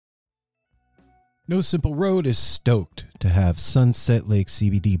No Simple Road is stoked to have Sunset Lake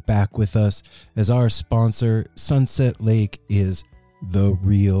CBD back with us as our sponsor. Sunset Lake is the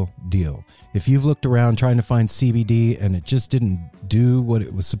real deal. If you've looked around trying to find CBD and it just didn't do what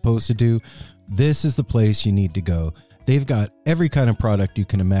it was supposed to do, this is the place you need to go. They've got every kind of product you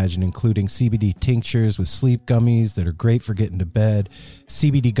can imagine, including CBD tinctures with sleep gummies that are great for getting to bed,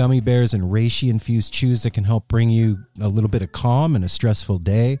 CBD gummy bears and reishi-infused chews that can help bring you a little bit of calm in a stressful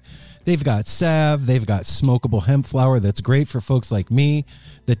day. They've got salve. They've got smokable hemp flower that's great for folks like me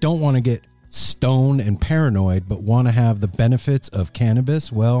that don't want to get stoned and paranoid but want to have the benefits of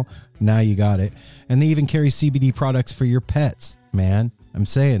cannabis. Well, now you got it. And they even carry CBD products for your pets, man. I'm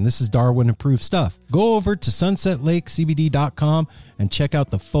saying this is Darwin approved stuff. Go over to sunsetlakecbd.com and check out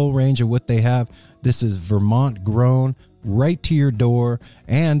the full range of what they have. This is Vermont grown, right to your door,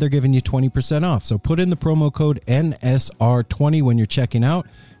 and they're giving you 20% off. So put in the promo code NSR20 when you're checking out.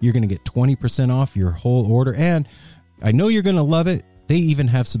 You're going to get 20% off your whole order. And I know you're going to love it. They even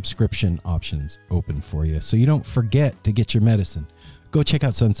have subscription options open for you, so you don't forget to get your medicine. Go check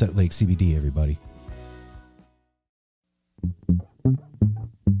out Sunset Lake CBD, everybody.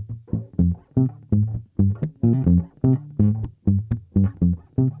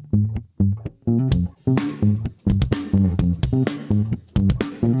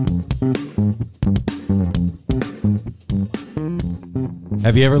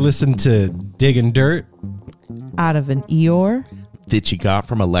 Have you ever listened to Diggin' Dirt? Out of an Eeyore? That you got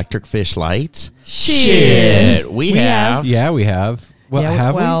from Electric Fish Lights? Shit. We have. Yeah, we have. Well, Yeah,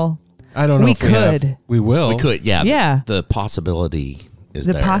 have well, we? I don't know we if we have. could. We will. We could, yeah. Yeah. The possibility is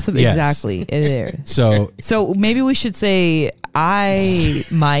The there. possibility, Yes. exactly. It is there. So maybe we should say I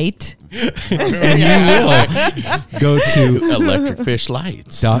might. and you will go to Electric Fish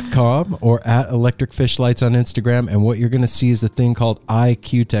Lights. .com or at Electric Fish Lights on Instagram, and what you're going to see is a thing called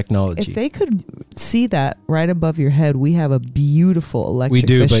IQ technology. If they could see that right above your head, we have a beautiful electric We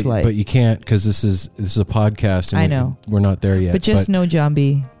do, fish light. but you can't because this is a podcast. And I know. we're not there yet. But just know, John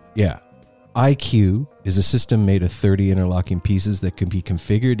B. Yeah. IQ is a system made of 30 interlocking pieces that can be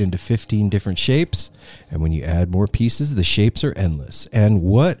configured into 15 different shapes. And when you add more pieces, the shapes are endless. And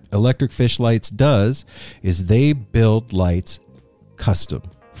what Electric Fish Lights does is they build lights custom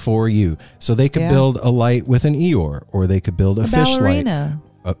for you. So they could build a light with an Eeyore, or they could build a fish ballerina.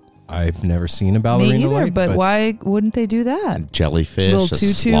 light. I've never seen a ballerina Me either, light. but why wouldn't they do that? Jellyfish, Little a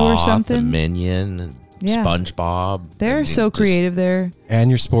tutu sloth, or something? a minion, and Yeah. SpongeBob. They're and so just creative there. And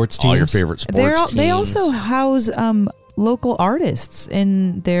your sports teams. All your favorite sports teams. They also house local artists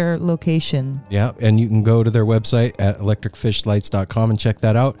in their location. Yeah, and you can go to their website at electricfishlights.com and check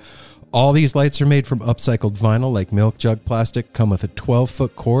that out. All these lights are made from upcycled vinyl like milk jug plastic, come with a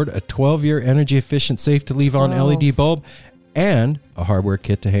 12-foot cord, a 12-year energy-efficient, safe-to-leave-on 12. LED bulb, and a hardware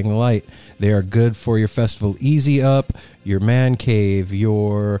kit to hang the light. They are good for your festival easy up, your man cave,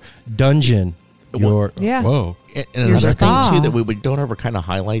 your dungeon, your... Yeah. Whoa. And Your another spa. thing, too, that we don't ever kind of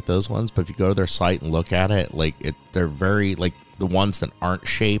highlight those ones, but if you go to their site and look at it, they're very, like, the ones that aren't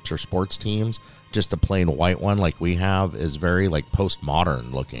shapes or sports teams, just a plain white one like we have is very, like,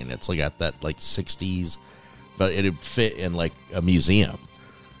 postmodern looking. It's, like, at that, like, 60s, but it'd fit in, like, a museum.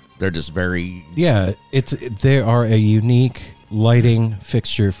 They're just very... Yeah, they are a unique lighting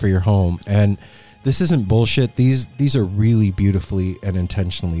fixture for your home, and this isn't bullshit. These are really beautifully and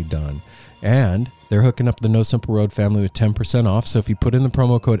intentionally done, and they're hooking up the No Simple Road family with 10% off. So if you put in the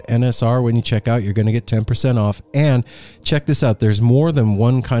promo code NSR when you check out, you're going to get 10% off. And check this out: there's more than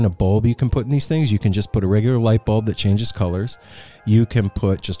one kind of bulb you can put in these things. You can just put a regular light bulb that changes colors. You can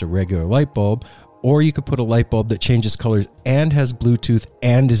put just a regular light bulb. Or you could put a light bulb that changes colors and has Bluetooth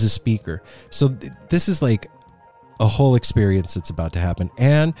and is a speaker. So this is like a whole experience that's about to happen.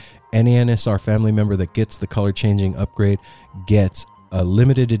 And any NSR family member that gets the color changing upgrade gets a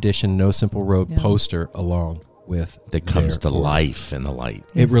limited edition No Simple Road poster along with That comes to their order. life in the light.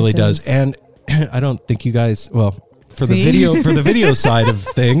 It really does. And I don't think you guys, well, for the video side of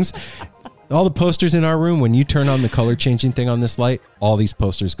things, all the posters in our room, when you turn on the color changing thing on this light, all these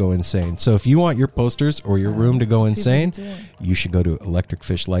posters go insane. So if you want your posters or your room to go insane, you should go to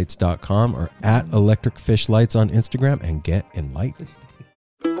electricfishlights.com or at Electric Fish Lights on Instagram and get enlightened.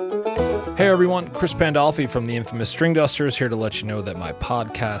 Hey everyone, Chris Pandolfi from the infamous String Dusters here to let you know that my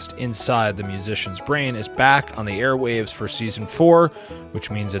podcast, Inside the Musician's Brain, is back on the airwaves for Season 4, which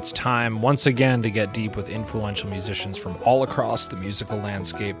means it's time once again to get deep with influential musicians from all across the musical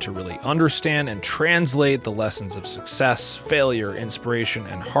landscape to really understand and translate the lessons of success, failure, inspiration,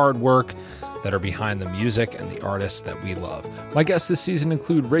 and hard work that are behind the music and the artists that we love. My guests this season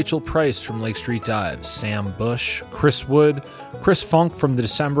include Rachel Price from Lake Street Dives, Sam Bush, Chris Wood, Chris Funk from The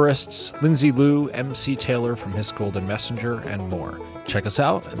Decemberists, Lindsay Liu, MC Taylor from His Golden Messenger, and more. Check us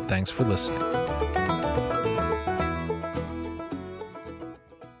out, and thanks for listening.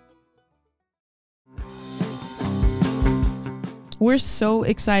 We're so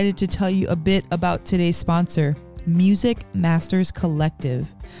excited to tell you a bit about today's sponsor, Music Masters Collective.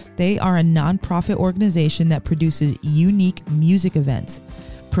 They are a nonprofit organization that produces unique music events,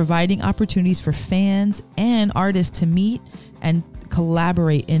 providing opportunities for fans and artists to meet and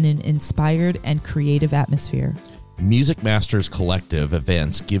collaborate in an inspired and creative atmosphere. Music Masters Collective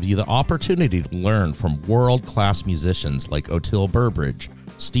events give you the opportunity to learn from world-class musicians like Otil Burbridge,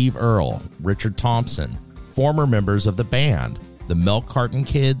 Steve Earle, Richard Thompson, former members of the band, the Milk Carton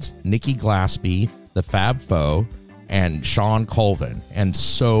Kids, Nikki Glaspie, the Fab Four, and Sean Colvin, and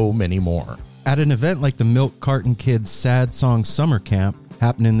so many more. At an event like the Milk Carton Kids Sad Song Summer Camp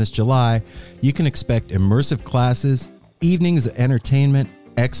happening this July, you can expect immersive classes, evenings of entertainment,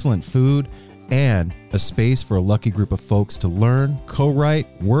 excellent food, and a space for a lucky group of folks to learn, co-write,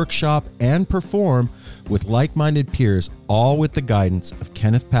 workshop, and perform with like-minded peers, all with the guidance of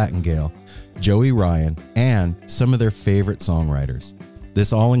Kenneth Pattengale, Joey Ryan, and some of their favorite songwriters.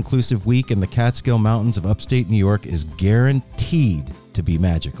 This all-inclusive week in the Catskill Mountains of upstate New York is guaranteed to be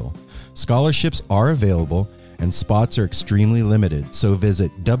magical. Scholarships are available and spots are extremely limited, so visit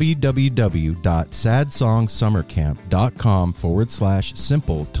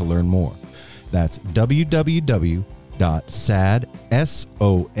www.sadsongsummercamp.com/simple to learn more. That's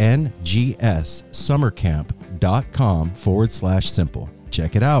www.sadsongsummercamp.com/simple.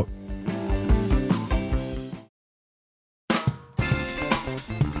 Check it out.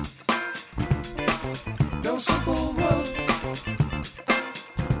 No simple road.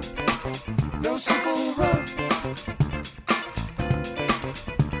 No simple road.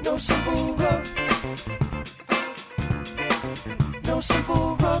 No simple road. No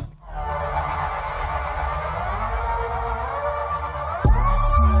simple road.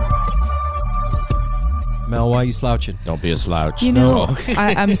 Mel, why are you slouching? Don't be a slouch. You know, No.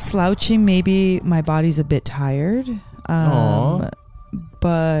 I'm slouching. Maybe my body's a bit tired. Aw.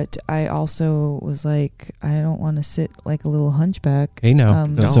 But I also was like, I don't want to sit like a little hunchback. Hey now,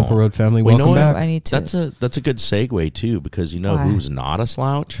 No No. Simple Road family, Well, you welcome know what? back. I need to. That's a good segue too, because you know Why? who's not a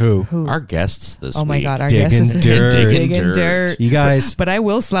slouch? Who? Who? Our guests this Oh my week. God, our Diggin' guest is dirt. Diggin' dirt. You guys, But I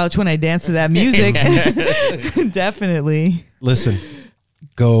will slouch when I dance to that music. Definitely. listen,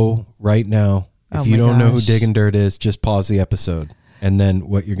 go right now. If Oh you my don't know who gosh. Diggin' Dirt is, just pause the episode. And then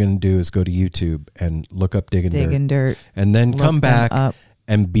what you're going to do is go to YouTube and look up Diggin' Dirt. Diggin' dirt. And then Look come them back up.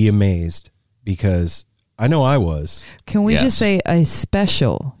 and be amazed, because I know I was. Can we Yes. just say a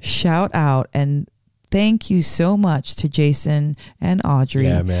special shout out and thank you so much to Jason and Audrey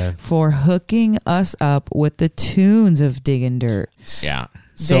Yeah, man. for hooking us up with the tunes of Diggin' Dirt. Yeah.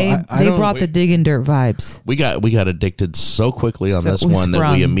 So they I don't- brought the Diggin' Dirt vibes. We got addicted so quickly on So this we one that we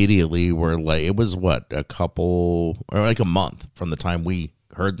sprung. immediately were like, it was what, a couple or like a month from the time we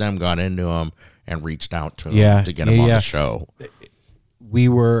heard them, got into them, and reached out to them Yeah, to get them on yeah. the show. we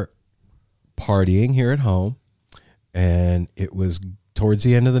were partying here at home, and it was towards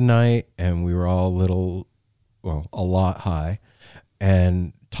the end of the night, and we were all a lot high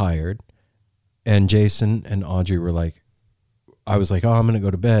and tired. And Jason and Audrey were like, I was like, oh, I'm going to go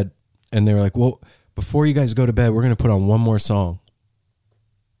to bed. And they were like, well, before you guys go to bed, we're going to put on one more song.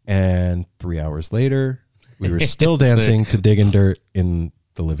 And 3 hours later, we were still dancing to Diggin' Dirt in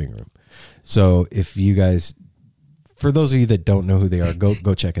the living room. So if you guys, for those of you that don't know who they are, go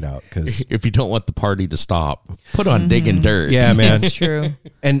check it out. Because If you don't want the party to stop, put on Diggin' Dirt. yeah, man, That's true.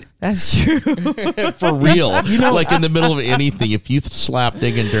 and That's true. For real. Like in the middle of anything, if you slap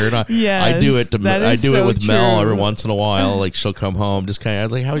Diggin' Dirt on, Yes, I do it that I is do it so with Mel true. every once in a while. Like she'll come home, just kind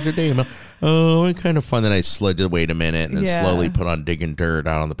of like, "How was your day, Mel?" Oh, it's kind of fun. Then I slowly wait a minute and then Yeah. slowly put on Diggin' Dirt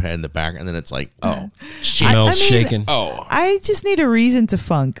out on the pen in the back, and then it's like, oh, shit. Mel's I mean, shaking. Oh, I just need a reason to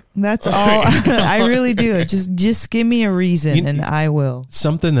funk. That's all. I really do. Just give me a reason and I will.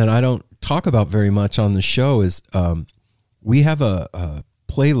 Something that I don't talk about very much on the show is we have a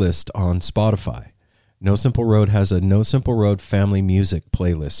playlist on Spotify. No Simple Road has a No Simple Road Family Music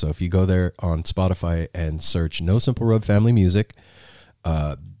playlist. So if you go there on Spotify and search No Simple Road Family Music,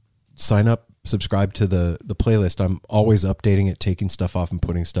 sign up, subscribe to the playlist. I'm always updating it, taking stuff off and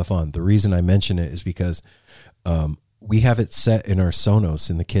putting stuff on. The reason I mention it is because we have it set in our Sonos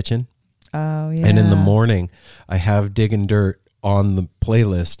in the kitchen. Oh, yeah. And in the morning, I have Diggin' Dirt on the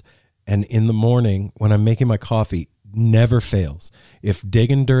playlist. And in the morning, when I'm making my coffee, never fails. If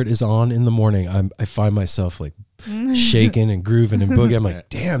Diggin' Dirt is on in the morning, I find myself like shaking and grooving and boogieing. I'm like,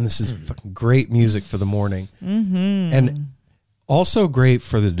 damn, this is fucking great music for the morning. And also great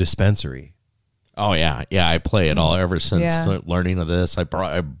for the dispensary. Oh yeah, I play it all ever since learning of this. I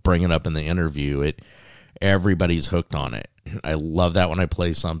bring it up in the interview. Everybody's hooked on it. I love that when I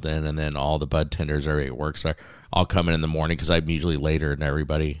play something, and then all the bud tenders, everybody works there. I'll come in the morning because I'm usually later than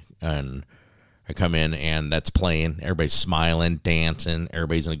everybody, and I come in and that's playing. Everybody's smiling, dancing.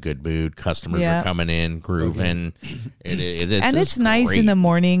 Everybody's in a good mood. Customers are coming in, grooving. It's nice great. in the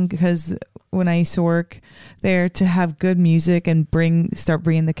morning because when I used to work there, to have good music and start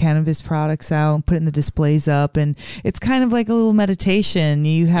bringing the cannabis products out and putting the displays up, and it's kind of like a little meditation.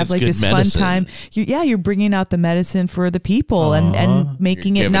 You have It's like good this medicine. fun time. You're bringing out the medicine for the people and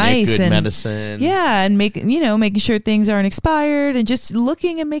making You're it giving nice good and medicine. and making sure things aren't expired and just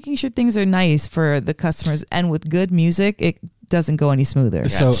looking and making sure things are nice for the customers. And with good music, it doesn't go any smoother.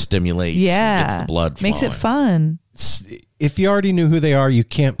 So it stimulates. Gets the blood flowing. Makes it fun. If you already knew who they are, you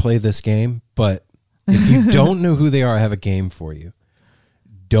can't play this game. But if you don't know who they are, I have a game for you.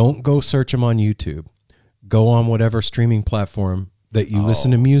 Don't go search them on YouTube. Go on whatever streaming platform that you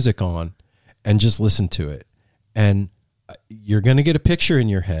listen to music on and just listen to it. And you're going to get a picture in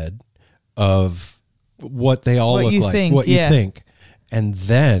your head of what they all look like, what you think. And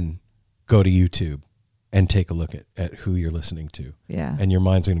then go to YouTube and take a look at who you're listening to. Yeah. And your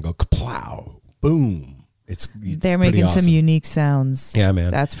mind's going to go kaplow, boom. They're making awesome. some unique sounds. Yeah,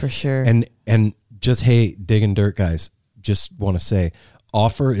 man. That's for sure. And just, hey, Diggin' Dirt guys, just want to say,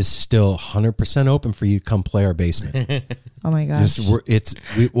 offer is still 100% open for you to come play our basement. Oh my gosh.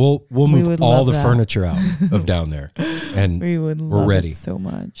 We'll move all the that. furniture out of down there, and we're ready it so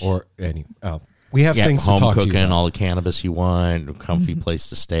much. Or we have things to home talk to cooking, you about. all the cannabis you want, a comfy place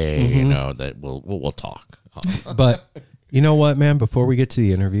to stay. You know that we'll talk. But you know what, man? Before we get to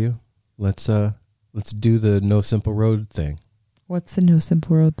the interview, let's do the No Simple Road thing. What's the No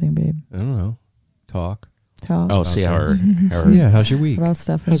Simple Road thing, babe? I don't know. Talk. Oh, see how Yeah, how's your week? About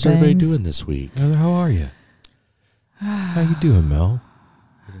stuff and how's everybody things. doing this week? How are you? How you doing, Mel?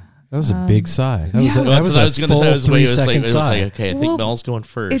 That was a big sigh. That was a full 3-second sigh. Okay, I think Well, Mel's going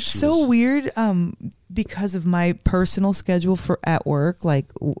first. It's so weird because of my personal schedule at work. Like,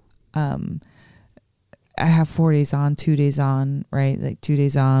 I have 4 days on, 2 days on, right? Like 2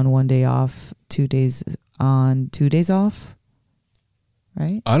 days on, 1 day off, 2 days on, 2 days off,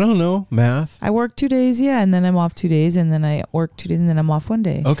 right? I don't know. Math. I work 2 days, and then I'm off 2 days, and then I work 2 days, and then I'm off 1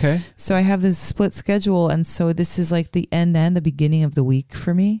 day. Okay. So I have this split schedule, and so this is like the end and the beginning of the week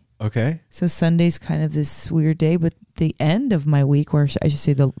for me. Okay. So Sunday's kind of this weird day, but the end of my week, or I should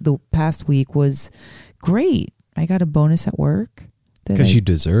say the past week, was great. I got a bonus at work. Because you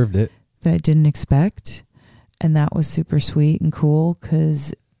deserved it. That I didn't expect. And that was super sweet and cool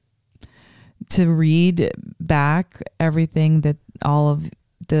because to read back everything that all of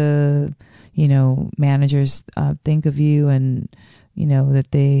the, managers think of you, and, that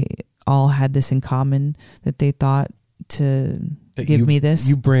they all had this in common, that they thought to give me this.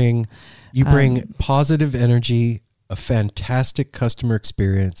 You bring positive energy, a fantastic customer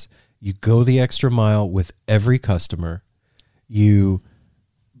experience. You go the extra mile with every customer.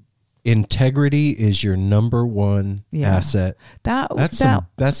 Integrity is your number one asset. This is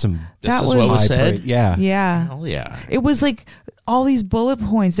what was said. Yeah. Yeah. Oh yeah. It was like all these bullet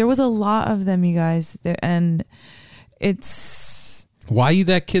points. There was a lot of them, you guys. And it's why you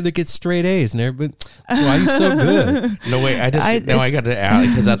that kid that gets straight A's and everybody? Why you so good? No wait, I got to add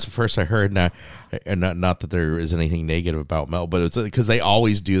because that's the first I heard. Now, and not that there is anything negative about Mel, but it's because they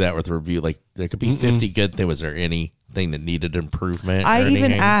always do that with a review. Like there could be 50 good things. Was there anything that needed improvement? I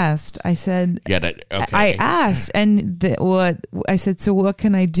even asked. I said, "Get it?" Okay. I asked, and what I said. So what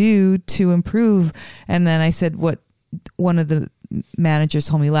can I do to improve? And then I said what one of the managers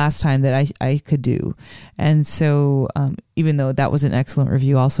told me last time that I could do. And so even though that was an excellent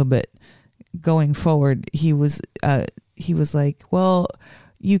review, also, but going forward, he was like, well,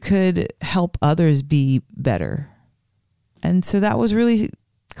 you could help others be better. And so that was really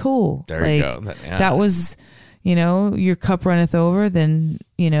cool. There you go. That was, your cup runneth over, then,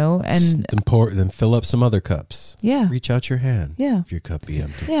 and then fill up some other cups. Yeah. Reach out your hand. Yeah. If your cup be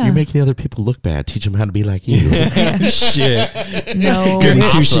empty. Yeah. You're making the other people look bad. Teach them how to be like you. Shit. No. Give me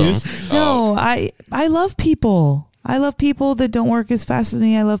two Awesome. shoes. No, I love people. I love people that don't work as fast as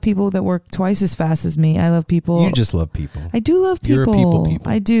me. I love people that work twice as fast as me. I love people. You just love people. I do love people. You're a people.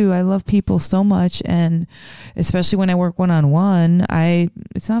 I do. I love people so much. And especially when I work one-on-one,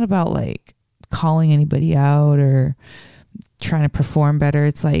 it's not about like calling anybody out or trying to perform better.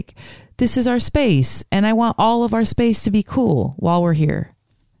 It's like this is our space, and I want all of our space to be cool while we're here.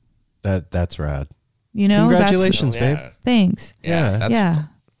 That's rad. You know, Congratulations, babe. Thanks. Yeah.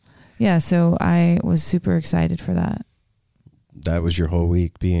 Yeah. So I was super excited for that. That was your whole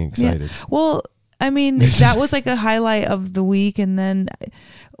week being excited. Yeah. Well, I mean, that was like a highlight of the week. And then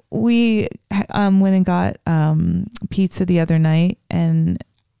we went and got pizza the other night, and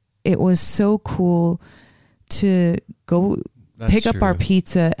it was so cool to go pick up our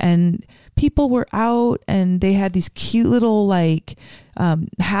pizza, and people were out, and they had these cute little like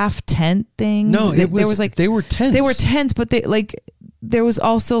half tent things. No, there was like they were tents. They were tents, but they like there was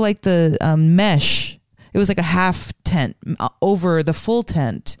also like the mesh. It was like a half tent over the full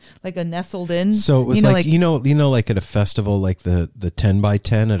tent, like a nestled in. So it was like like at a festival, like the 10 by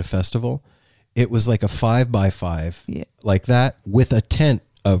 10 at a festival. It was like a 5 by 5, like that, with a tent,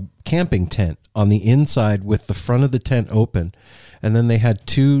 a camping tent on the inside with the front of the tent open. And then they had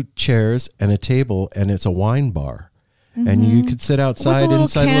 2 chairs and a table, and it's a wine bar. Mm-hmm. And you could sit outside with a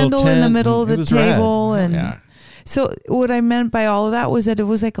inside a little candle tent in the middle of the table. Rad. And so what I meant by all of that was that it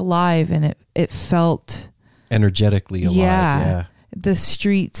was like alive, and it felt energetically alive. Yeah. The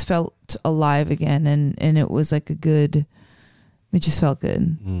streets felt alive again, and it was like it just felt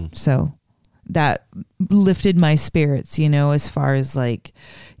good. So that lifted my spirits, as far as like,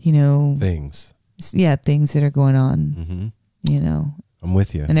 things. Yeah, things that are going on. I'm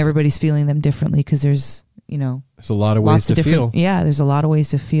with you. And everybody's feeling them differently, because there's a lot of ways to feel. Yeah, there's a lot of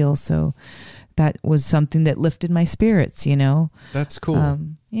ways to feel. So that was something that lifted my spirits, That's cool.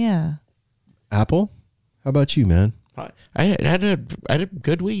 Yeah. Apple, how about you, man? I had a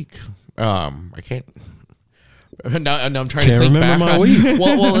good week. I can't. No, I'm trying to think back. My week.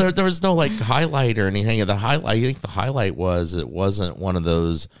 Well, there was no like highlight or anything. I think the highlight was it wasn't one of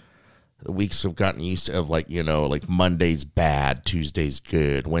those weeks I've gotten used to, of like like Monday's bad, Tuesday's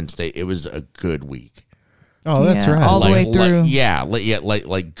good, Wednesday. It was a good week. Oh, that's right. All the way through.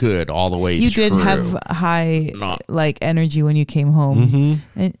 Like good all the way through. You did have high like energy when you came home.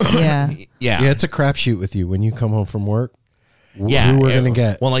 Mm-hmm. And, yeah. It's a crapshoot with you when you come home from work. Who we're gonna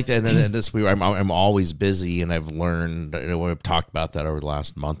get? Well, like this week, I'm always busy, and I've learned. We've talked about that over the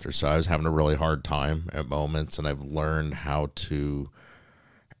last month or so. I was having a really hard time at moments, and I've learned how to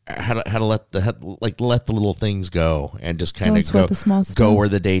let the little things go, and just kind of go where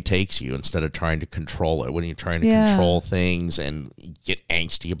the day takes you, instead of trying to control it. When you're trying to control things and get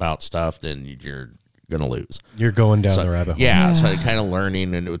angsty about stuff, then you're gonna lose. You're going down the rabbit hole. Yeah, so kind of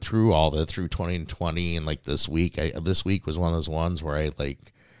learning, and through 2020, and like this week was one of those ones where I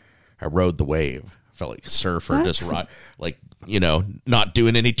rode the wave. I felt like a surfer, like not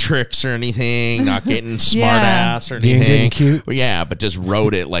doing any tricks or anything, not getting smart ass or anything. Getting cute. Yeah, but just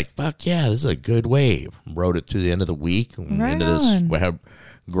rode it like, fuck yeah, this is a good wave. Rode it to the end of the week. We had a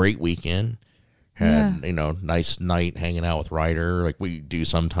great weekend. Had nice night hanging out with Ryder, like we do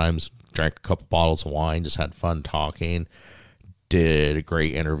sometimes. Drank a couple bottles of wine, just had fun talking. Did a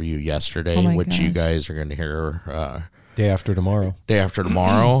great interview yesterday, which you guys are going to hear day after tomorrow.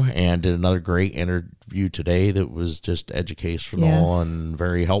 And did another great interview today that was just educational and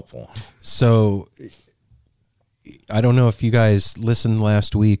very helpful. So I don't know if you guys listened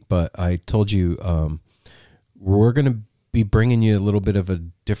last week, but I told you we're going to be bringing you a little bit of a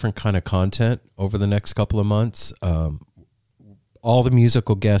different kind of content over the next couple of months. All the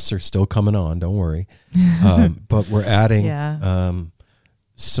musical guests are still coming on, don't worry. But we're adding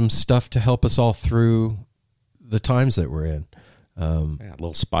some stuff to help us all through the times that we're in. A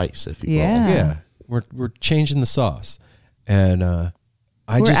little spice, if you will. Yeah. We're changing the sauce. And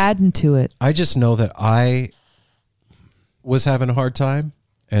we're adding to it. I just know that I was having a hard time,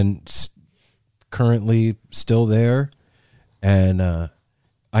 and currently still there. And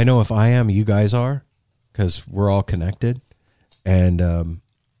I know if I am, you guys are, because we're all connected. And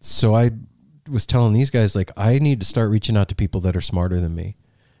so I was telling these guys, like, I need to start reaching out to people that are smarter than me,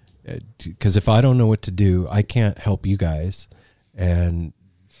 because if I don't know what to do, I can't help you guys. And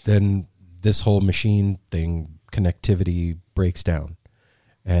then this whole machine thing, connectivity, breaks down.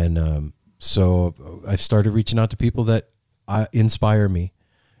 And so I've started reaching out to people that inspire me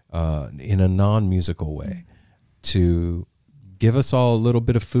in a non-musical way, to give us all a little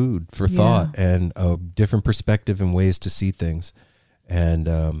bit of food for thought and a different perspective and ways to see things.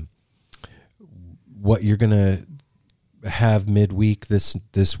 And what you're going to have midweek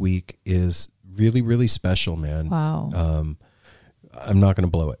this week is really, really special, man. Wow. I'm not going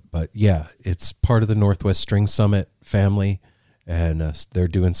to blow it, but yeah, it's part of the Northwest String Summit family, and they're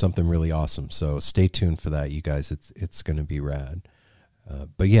doing something really awesome. So stay tuned for that, you guys. It's going to be rad.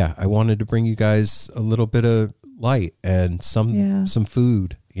 But yeah, I wanted to bring you guys a little bit of light and some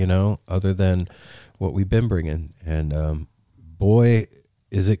food other than what we've been bringing. And boy,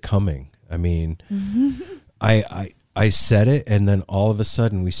 is it coming. I mean, I said it, and then all of a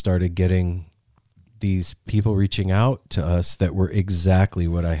sudden we started getting these people reaching out to us that were exactly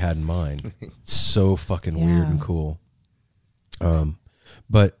what I had in mind. So fucking weird and cool.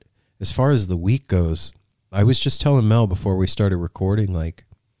 But as far as the week goes, I was just telling Mel before we started recording, like,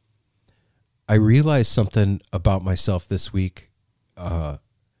 I realized something about myself this week that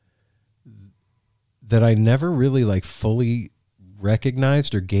I never really like fully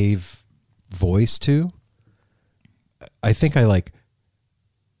recognized or gave voice to. I think I like,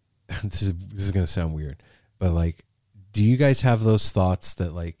 this is going to sound weird, but like, do you guys have those thoughts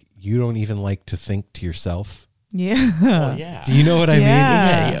that like you don't even like to think to yourself? Yeah. Well, yeah. Do you know what I mean?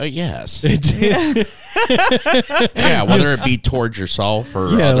 Yeah. Yes. Yeah. Whether it be towards yourself or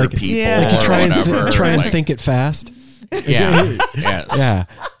other like, people, like you or try and whatever. try and like, think it fast. Yeah. Yes. Yeah.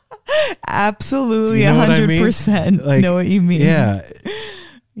 Absolutely, You know what I mean? 100% Like, know what you mean. Yeah.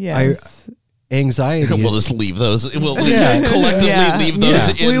 Yes. Anxiety. We'll just leave those. We'll Yeah. collectively Yeah. leave those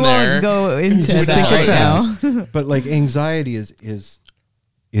in we there. won't go into Just that think right it now. But like anxiety is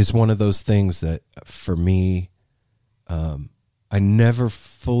one of those things that for me, I never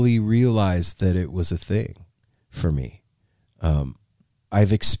fully realized that it was a thing for me.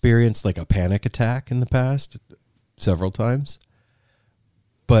 I've experienced like a panic attack in the past several times,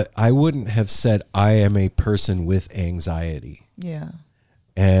 but I wouldn't have said I am a person with anxiety. Yeah.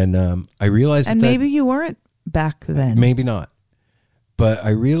 And I realized And that maybe you weren't back then. maybe not, but I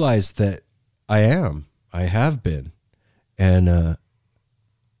realized that I have been. And,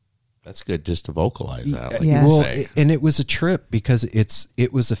 That's good just to vocalize that. Like Yes. you well, say. and it was a trip because it's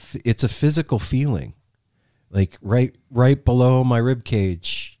a physical feeling, like right below my rib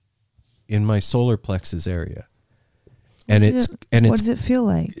cage, in my solar plexus area, and what does it feel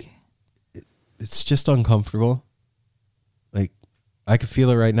like? it's just uncomfortable. Like I could feel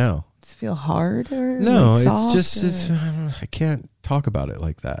it right now. Does it feel hard or No, like soft it's just or- I can't talk about it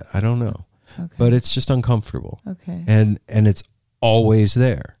like that. I don't know, Okay. but it's just uncomfortable. Okay. and it's always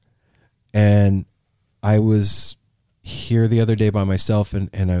there. And I was here the other day by myself, and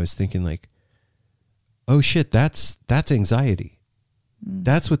I was thinking like, oh shit, that's anxiety.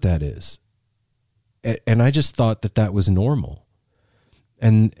 That's what that is. And I just thought that was normal.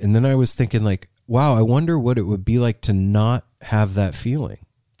 And then I was thinking like, wow, I wonder what it would be like to not have that feeling.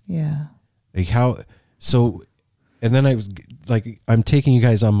 Yeah. Like how, so, and then I was like, I'm taking you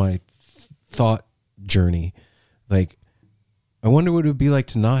guys on my thought journey. Like, I wonder what it would be like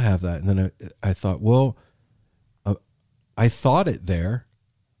to not have that. And then I thought, well, I thought it there,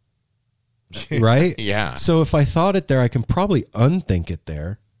 right? Yeah. So if I thought it there, I can probably unthink it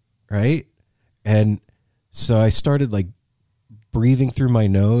there, right? And so I started like breathing through my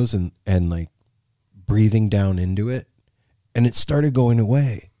nose and like breathing down into it, and it started going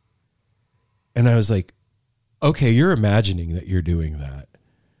away. And I was like, okay, you're imagining that you're doing that.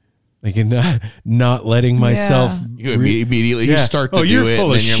 Like, and not letting myself. You immediately you Yeah. start to Oh, do you're it,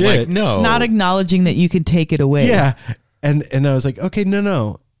 full and of then you're shit. like, no. Not acknowledging that you could take it away. Yeah. And I was like, okay,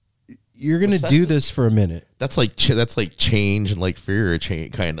 no. You're going to do this for a minute. That's like change and like fear of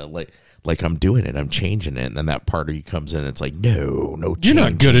change, kind of like I'm doing it, I'm changing it, and then that part of you comes in. It's like, no, You're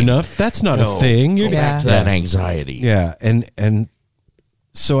not good changing. enough. That's not No. a thing. You're Go back to Yeah. that anxiety. Yeah. And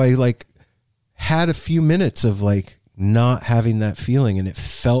so I like had a few minutes of like not having that feeling, and it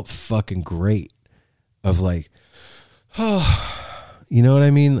felt fucking great of like, oh, you know what I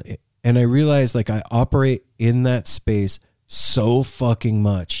mean? And I realized like I operate in that space so fucking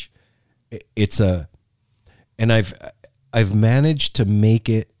much. And I've managed to make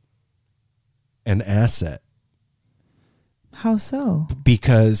it an asset How so?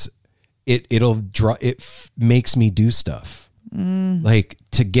 because it makes me do stuff like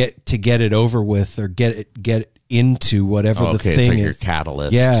to get it over with or get it into whatever the Okay, thing it's like is. your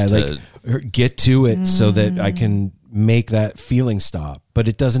catalyst. Yeah, to- like or get to it so that I can make that feeling stop, but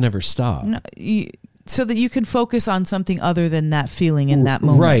it doesn't ever stop. No, so that you can focus on something other than that feeling in that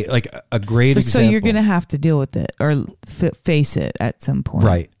moment. Right, like a great But so example. you're going to have to deal with it or face it at some point.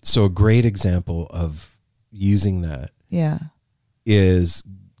 Right. So a great example of using that Yeah. is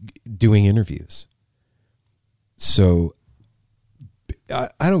doing interviews. So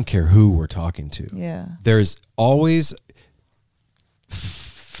I don't care who we're talking to. Yeah. There's always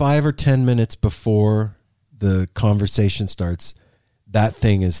 5 or 10 minutes before the conversation starts, that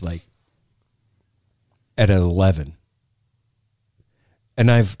thing is like at 11.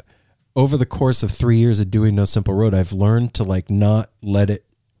 And I've, over the course of 3 years of doing No Simple Road, I've learned to like not let it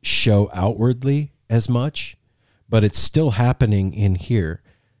show outwardly as much, but it's still happening in here.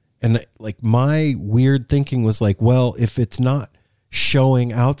 And like my weird thinking was like, well, if it's not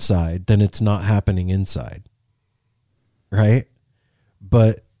showing outside, then it's not happening inside. Right?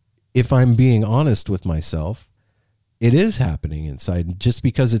 But if I'm being honest with myself, it is happening inside. Just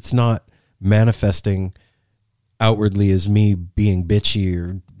because it's not manifesting outwardly as me being bitchy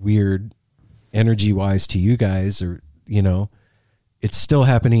or weird energy wise to you guys, or, you know, it's still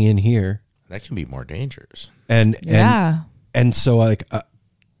happening in here. That can be more dangerous. And so like,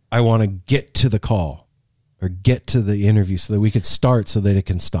 I want to get to the call or get to the interview so that we could start so that it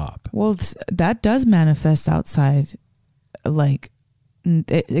can stop. Well, that does manifest outside. Like,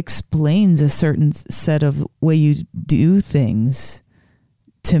 it explains a certain set of way you do things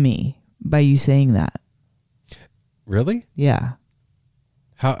to me by you saying that. Really? Yeah.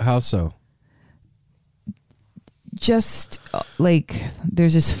 How so? Just like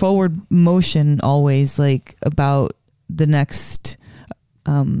there's this forward motion always, like about the next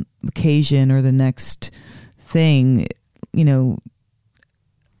occasion or the next thing, you know,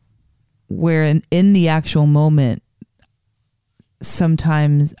 where in the actual moment,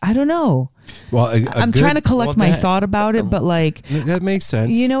 sometimes I don't know. Well, I'm trying to collect my thought about it, but like that makes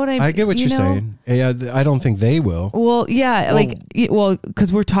sense. You know what I mean? I get what you're saying. Yeah, I don't think they will. Well, yeah,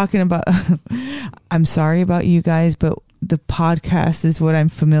 because we're talking about. I'm sorry about you guys, but the podcast is what I'm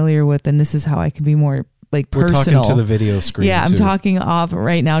familiar with, and this is how I can be more like personal. We're talking to the video screen. Yeah, I'm talking off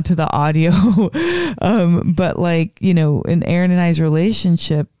right now to the audio, but like, you know, in Aaron and I's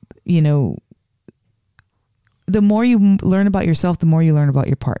relationship, you know, the more you learn about yourself, the more you learn about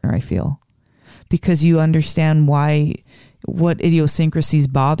your partner, I feel, because you understand what idiosyncrasies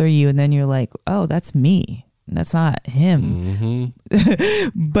bother you. And then you're like, oh, that's me. That's not him. Mm-hmm.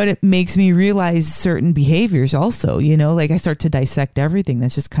 But it makes me realize certain behaviors also, you know, like I start to dissect everything.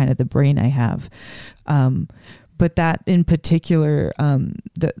 That's just kind of the brain I have. But that in particular,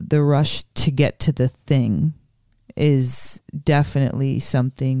 the rush to get to the thing is definitely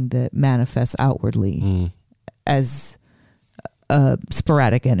something that manifests outwardly as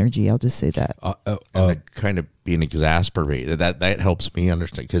sporadic energy. I'll just say that. Kind of being exasperated, that helps me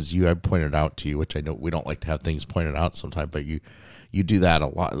understand, because I pointed out to you, which I know we don't like to have things pointed out sometimes, but you do that a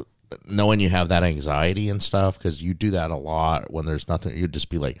lot, knowing you have that anxiety and stuff, because you do that a lot when there's nothing. You'd just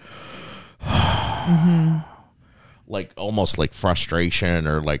be like, like almost like frustration,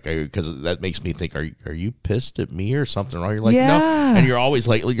 or like, because that makes me think, are you pissed at me or something wrong? You're like, no, and you're always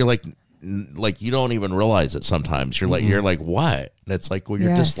like, you don't even realize it sometimes. You're like, what? And it's like, well,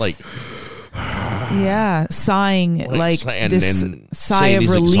 you're just like, sighing, like this sigh of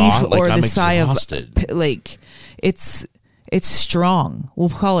relief, or the sigh of like, it's strong. We'll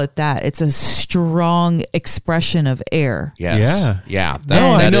call it that. It's a strong expression of air. Yes. Yeah.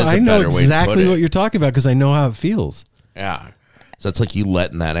 I know exactly what you're talking about, because I know how it feels. Yeah. So it's like you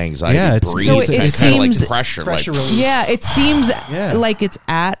letting that anxiety breathe. So it seems like pressure relief. Yeah, it seems like it's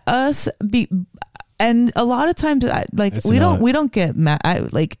at us. And a lot of times, we don't get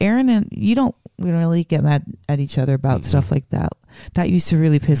mad. Like Aaron and we don't really get mad at each other about stuff like that. That used to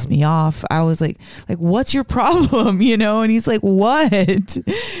really piss me off. I was like, what's your problem? You know? And he's like, what?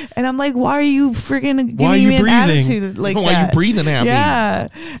 And I'm like, why are you freaking giving me an attitude like that? Why are you breathing at me? Yeah.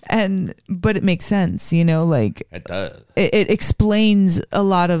 But it makes sense, you know, like it does. It explains a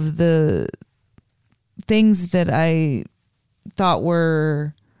lot of the things that I thought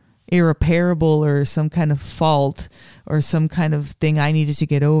were irreparable, or some kind of fault, or some kind of thing I needed to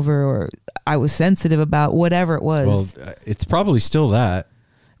get over, or I was sensitive about, whatever it was. Well, it's probably still that.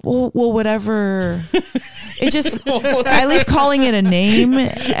 Well, whatever. It just, at least calling it a name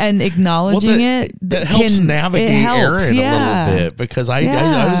and acknowledging it helps navigate Aaron a little bit, because I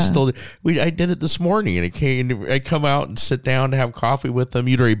was still, I did it this morning, and I come out and sit down to have coffee with him.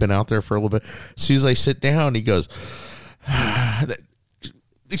 You'd already been out there for a little bit. As soon as I sit down, he goes,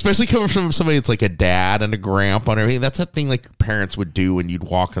 especially coming from somebody that's like a dad and a grandpa and everything. That's that thing like parents would do when you'd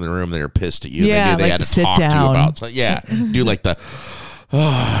walk in the room, they were pissed at you. Yeah, they knew they like had to sit talk down. to you about. So, do like the,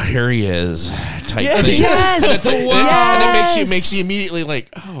 oh, here he is type thing. Yes. And it's a wow. Yes. And it makes you immediately like,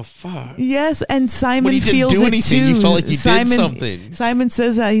 oh, fuck. Yes. And Simon when you feels didn't do it anything, too. you felt like you did something. Simon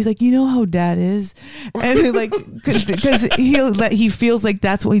says that. He's like, you know how dad is? And like, because he feels like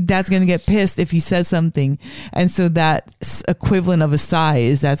that's what dad's going to get pissed if he says something. And so that equivalent of a sigh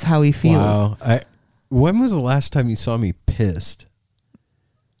is that's how he feels. Wow. When was the last time you saw me pissed?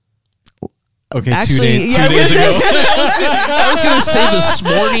 Okay, actually, 2 days ago. I was going to say this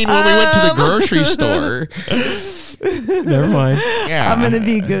morning when we went to the grocery store. Never mind. Yeah. I'm going to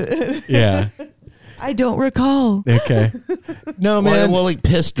be good. Yeah. I don't recall. Okay. No, man. Well, like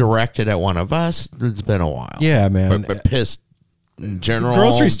pissed directed at one of us, it's been a while. Yeah, man. But pissed general. The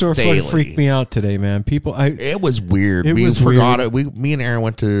grocery store daily. fucking freaked me out today, man. People, It was weird. It We was forgot weird. it. Me and Aaron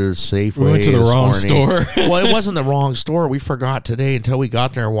went to Safeway. We went to the this wrong morning. store. Well, it wasn't the wrong store. We forgot today until we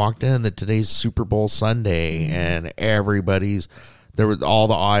got there and walked in that today's Super Bowl Sunday, and there was all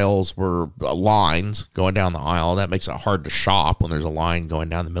the aisles were lines going down the aisle. That makes it hard to shop when there's a line going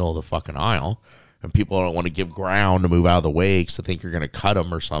down the middle of the fucking aisle. And people don't want to give ground to move out of the way because they think you're going to cut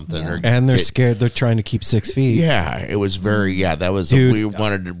them or something. Or and they're scared. They're trying to keep 6 feet. Yeah, it was very. Yeah, that was. Dude, we were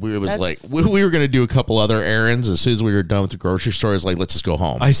going to do a couple other errands. As soon as we were done with the grocery store, it's like, let's just go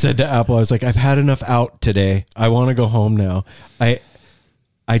home. I said to Apple, I was like, I've had enough out today. I want to go home now. I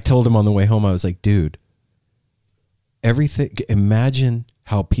told him on the way home, I was like, dude, everything. Imagine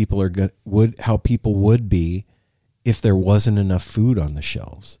how people would be if there wasn't enough food on the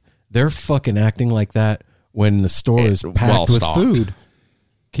shelves. They're fucking acting like that when the store is packed with food.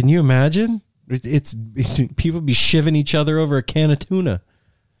 Can you imagine? It's people be shivving each other over a can of tuna.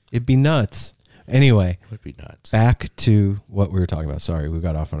 It'd be nuts. Anyway, it would be nuts. Back to what we were talking about. Sorry, we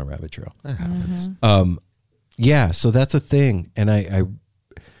got off on a rabbit trail. That happens. Yeah, so that's a thing, and I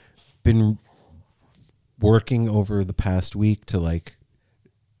been working over the past week to like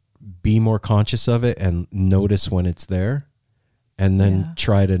be more conscious of it and notice when it's there. And then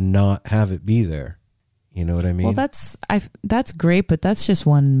try to not have it be there. You know what I mean? Well, that's great, but that's just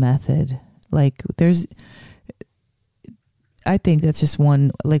one method. Like I think that's just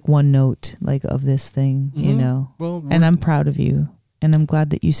one note like of this thing, you know. Well, and I'm proud of you, and I'm glad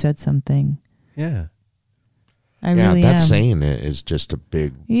that you said something. Yeah. I really am. That saying it is just a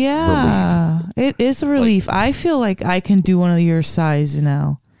big relief. It is a relief. I feel like I can do one of your size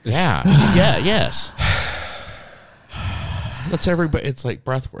now. Yeah. Yes. That's everybody. It's like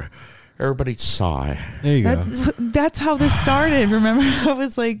breath. Everybody sigh. There you go. That's how this started. Remember, I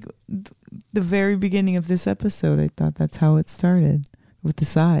was like the very beginning of this episode. I thought that's how it started with the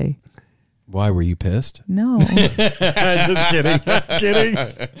sigh. Why were you pissed? No. Just kidding. Kidding.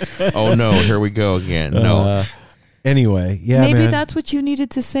 Oh no! Here we go again. No. Anyway, yeah. Maybe man. that's what you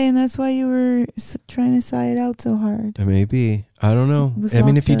needed to say, and that's why you were trying to sigh it out so hard. Maybe. I don't know. I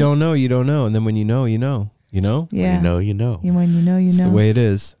mean, if you don't know, you don't know, and then when you know, you know. You know? Yeah. You know, you know. When you know, you It's know. the way it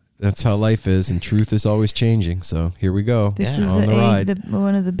is. That's how life is, and truth is always changing. So here we go. This is on the ride.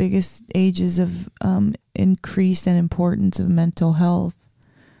 one of the biggest ages of increase and importance of mental health.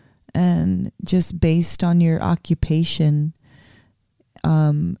 And just based on your occupation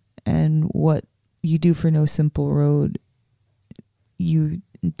and what you do for No Simple Road, you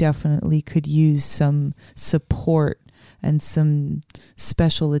definitely could use some support and some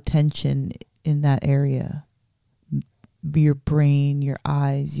special attention in that area. Your brain, your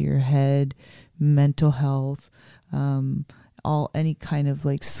eyes, your head, mental health, any kind of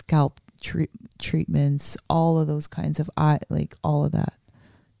like scalp treatments, all of those kinds of all of that.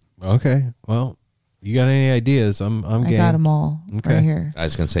 Okay. Well, you got any ideas? I'm I game. got them all right here. I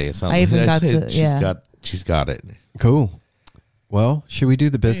was gonna say it's not. I even got She's got it. Cool. Well, should we do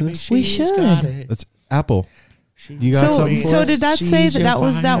the business? We should. Let's Apple. You got something for so us? did that say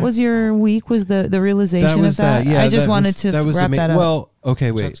that was your week? Was the realization of that? Yeah, I just wanted to wrap that up. Well,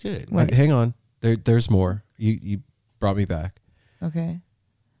 okay, wait. Sounds good. What? Hang on. There's more. You brought me back. Okay.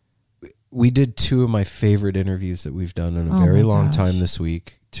 We did 2 of my favorite interviews that we've done in a Oh very my long gosh. time this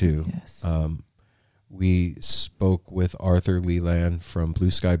week too. Yes. We spoke with Arthur Leland from Blue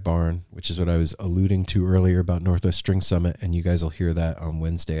Sky Barn, which is what I was alluding to earlier about Northwest String Summit, and you guys will hear that on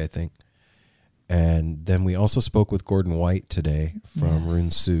Wednesday, I think. And then we also spoke with Gordon White today from Yes. Rune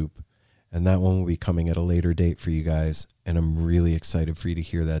Soup, and that one will be coming at a later date for you guys, and I'm really excited for you to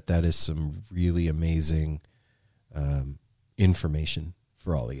hear that. That is some really amazing information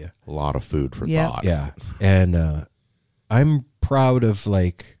for all of you. A lot of food for Yeah. thought. Yeah. And I'm proud of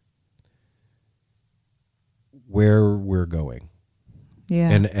like where we're going. Yeah.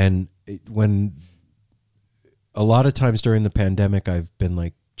 And when a lot of times during the pandemic, I've been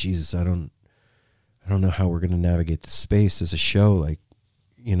like, Jesus, I don't know how we're going to navigate the space as a show. Like,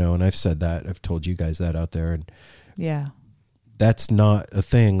 you know, and I've said that, I've told you guys that out there, and yeah. that's not a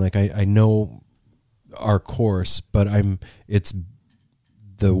thing. Like I know our course, but it's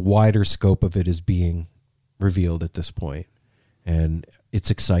the wider scope of it is being revealed at this point, and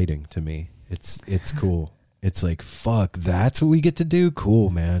it's exciting to me. It's cool. It's like, fuck, that's what we get to do. Cool,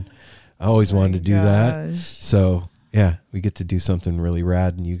 man. I always wanted to do that. So yeah, we get to do something really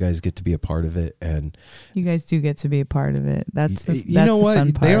rad, and you guys get to be a part of it. And You guys do get to be a part of it. That's the, you know what?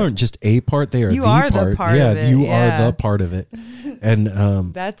 fun part. They aren't just a part; they are You the are part. the part yeah, of it, you yeah. are the part of it.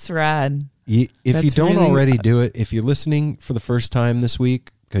 And That's rad. if you That's don't really already do it, if you're listening for the first time this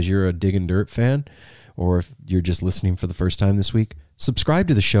week because you're a Diggin' Dirt fan, or if you're just listening for the first time this week, subscribe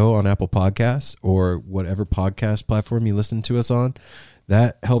to the show on Apple Podcasts or whatever podcast platform you listen to us on.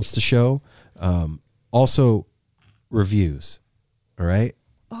 That helps the show. Also, reviews. All right.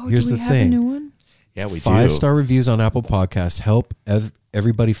 Oh, here's do we the have thing. a new one? Yeah, we do. 5-star reviews on Apple Podcasts help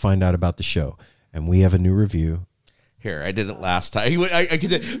everybody find out about the show. And we have a new review. Here, I did it last time. I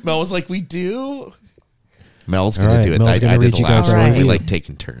could. Mel was like, "We do." Mel's gonna All right, do it. Mel's I gonna did read the you guys last our one. We review. like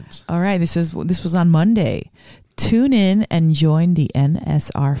taking turns. All right, this was on Monday. Tune in and join the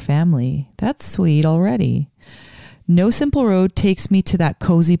NSR family. That's sweet already. No Simple Road takes me to that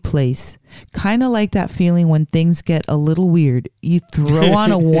cozy place. Kind of like that feeling when things get a little weird. You throw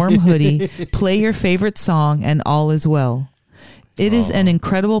on a warm hoodie, play your favorite song, and all is well. It is an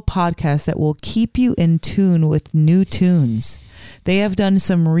incredible podcast that will keep you in tune with new tunes. They have done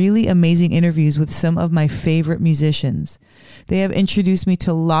some really amazing interviews with some of my favorite musicians. They have introduced me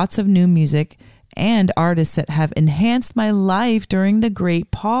to lots of new music and artists that have enhanced my life during the great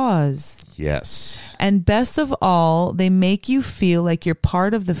pause. Yes. And best of all, they make you feel like you're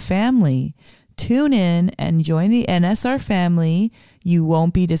part of the family. Tune in and join the NSR family. You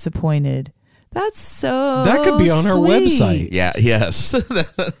won't be disappointed. That's so That could be on our sweet. website. Yeah. Yes.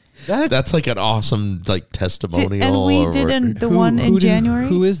 That's like an awesome testimonial. And we or- did the one in January.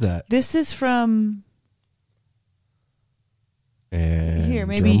 Who is that? This is from And here.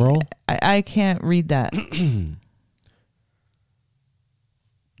 Maybe drum roll. I can't read that.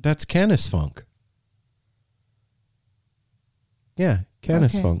 That's Canis Funk. Yeah,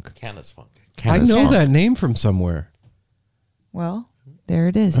 Canis Okay. Funk. Canis Funk. I Canis know Funk. that name from somewhere. Well, there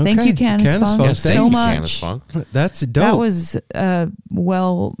it is. Thank Okay. you, Canis Canis Funk, Funk. Yes, so thank you, much. Canis Funk. That's dope. That was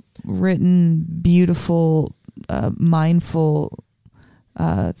well written, beautiful, mindful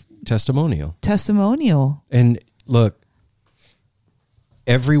testimonial. testimonial. And look,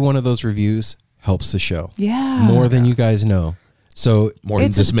 every one of those reviews helps the show. Yeah. More than you guys know. So More than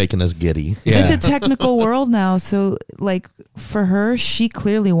It's just making us giddy. yeah. It's a technical world now. So, like, for her, she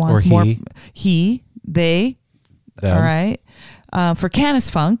clearly wants Or more. he. They. Them. All right. For Canis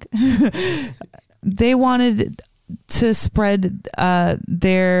Funk, they wanted to spread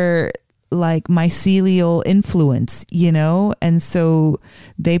their like mycelial influence, and so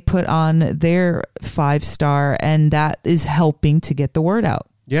they put on their 5-star, and that is helping to get the word out.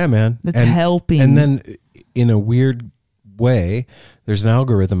 Yeah, man. That's helping. And then in a weird way, there's an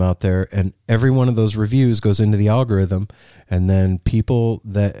algorithm out there, and every one of those reviews goes into the algorithm, and then people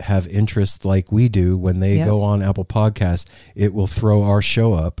that have interest like we do, when they Yep. go on Apple Podcasts, it will throw our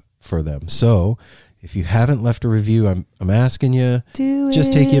show up for them. So if you haven't left a review, I'm asking you,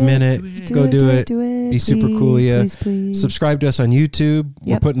 just take you a minute, go do it. Be super cool, yeah. Please. Subscribe to us on YouTube.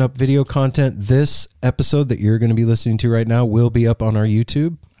 We're Yep. putting up video content. This episode that you're going to be listening to right now will be up on our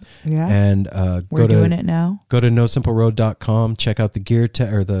YouTube. Yeah. And We're doing it now. Go to nosimpleroad.com. Check out the gear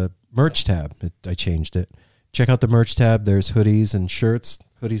tab or the merch tab. I changed it. Check out the merch tab. There's hoodies and shirts.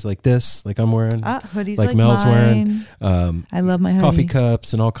 Hoodies like this, like I'm wearing. Hoodies like like Mel's mine. wearing. I love my hoodie. Coffee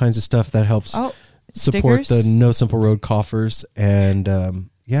cups and all kinds of stuff that helps Oh, support stickers? the No Simple Road coffers. And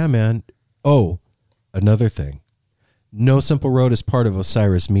yeah, man. Oh, another thing. No Simple Road is part of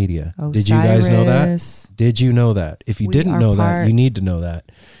Osiris Media. Did you guys know that? Osiris. Did you know that? If you We didn't are know that, part- you need to know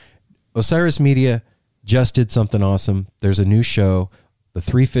that. Osiris Media just did something awesome. There's a new show. The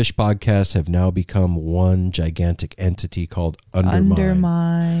Three Fish podcasts have now become one gigantic entity called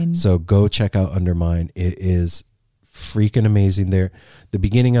Undermine. So go check out Undermine. It is freaking amazing. There, the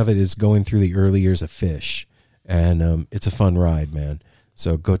beginning of it is going through the early years of Fish, and it's a fun ride, man.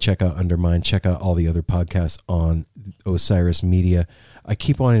 So go check out Undermine. Check out all the other podcasts on Osiris Media. I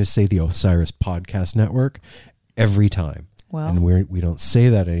keep wanting to say the Osiris Podcast Network every time. Well, And we don't say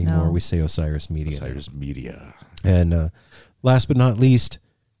that anymore. No. We say Osiris Media. Osiris Media. And last but not least,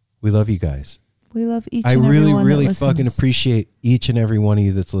 we love you guys. we love each I and really, everyone really that fucking listens. appreciate each and every one of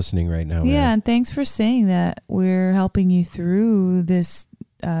you that's listening right now. Yeah, man. and thanks for saying that. We're helping you through this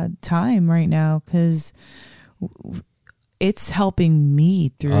time right now, because it's helping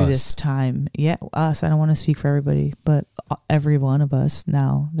me through Us. this time. Yeah, us. I don't want to speak for everybody, but every one of us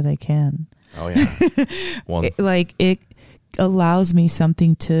now that I can. Oh yeah. One. It allows me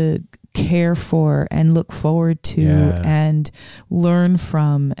something to care for and look forward to Yeah. and learn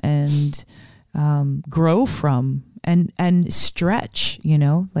from and grow from and stretch,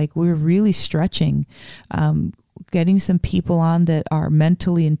 like we're really stretching, getting some people on that are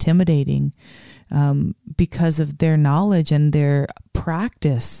mentally intimidating, because of their knowledge and their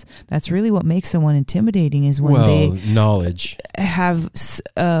practice. That's really what makes someone intimidating, is when knowledge have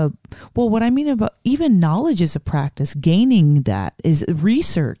what I mean about even knowledge is a practice. Gaining that is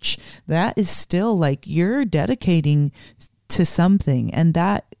research. That is still like you're dedicating to something, and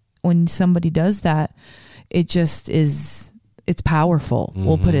that when somebody does that, it just is, it's powerful.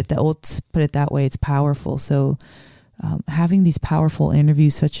 We'll put it that way. It's powerful. So having these powerful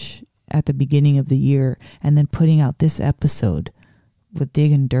interviews such at the beginning of the year, and then putting out this episode with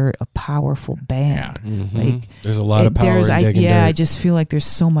Diggin' Dirt, a powerful band. Like there's a lot of power in Diggin' Dirt. I just feel like there's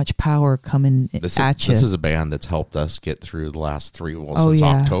so much power coming at you. This is a band that's helped us get through the last since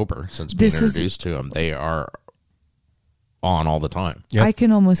October, since being introduced to them. They are on all the time. Yep. I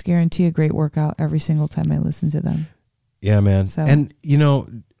can almost guarantee a great workout every single time I listen to them. Yeah, man. So. And,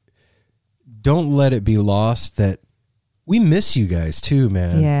 don't let it be lost that we miss you guys too,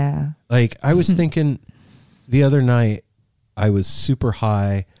 man. Yeah. Like, I was thinking the other night, I was super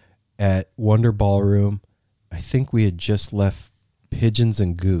high at Wonder Ballroom. I think we had just left Pigeons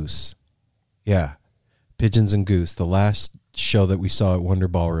and Goose. Yeah. Pigeons and Goose, the last show that we saw at Wonder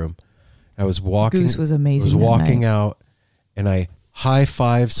Ballroom. I was walking. Goose was amazing. I was walking out, and I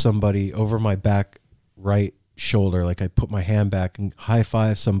high-fived somebody over my back right shoulder. Like, I put my hand back and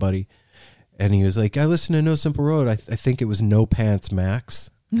high-fived somebody. And he was like, I listen to No Simple Road. I think it was No Pants Max,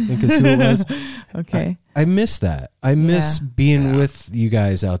 I think is who it was. Okay. I miss that. I miss being with you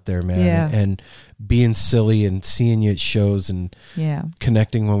guys out there, man. Yeah. And being silly and seeing you at shows and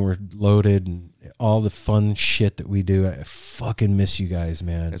connecting when we're loaded and all the fun shit that we do. I fucking miss you guys,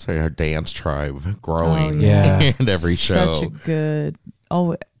 man. It's like our dance tribe growing and every show. Such a good,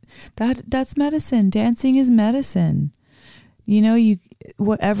 that's medicine. Dancing is medicine.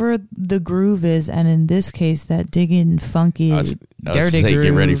 Whatever the groove is, and in this case, that digging funky dirty groove.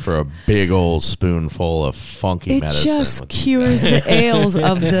 Get ready for a big old spoonful of funky medicine. It just cures the ails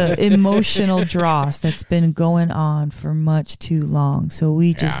of the emotional dross that's been going on for much too long. So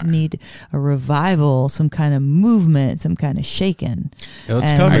we just need a revival, some kind of movement, some kind of shaking.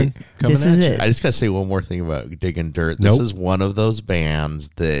 It's coming. This is it. I just gotta say one more thing about Diggin' Dirt. This is one of those bands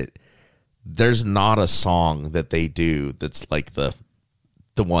that there's not a song that they do that's like the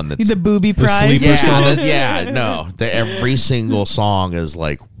one that's the booby prize. sleeper song. Every single song is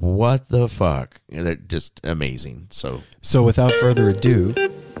like, what the fuck? And they're just amazing. So without further ado,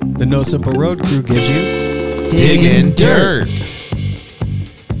 the No Simple Road crew gives you Diggin' Dirt.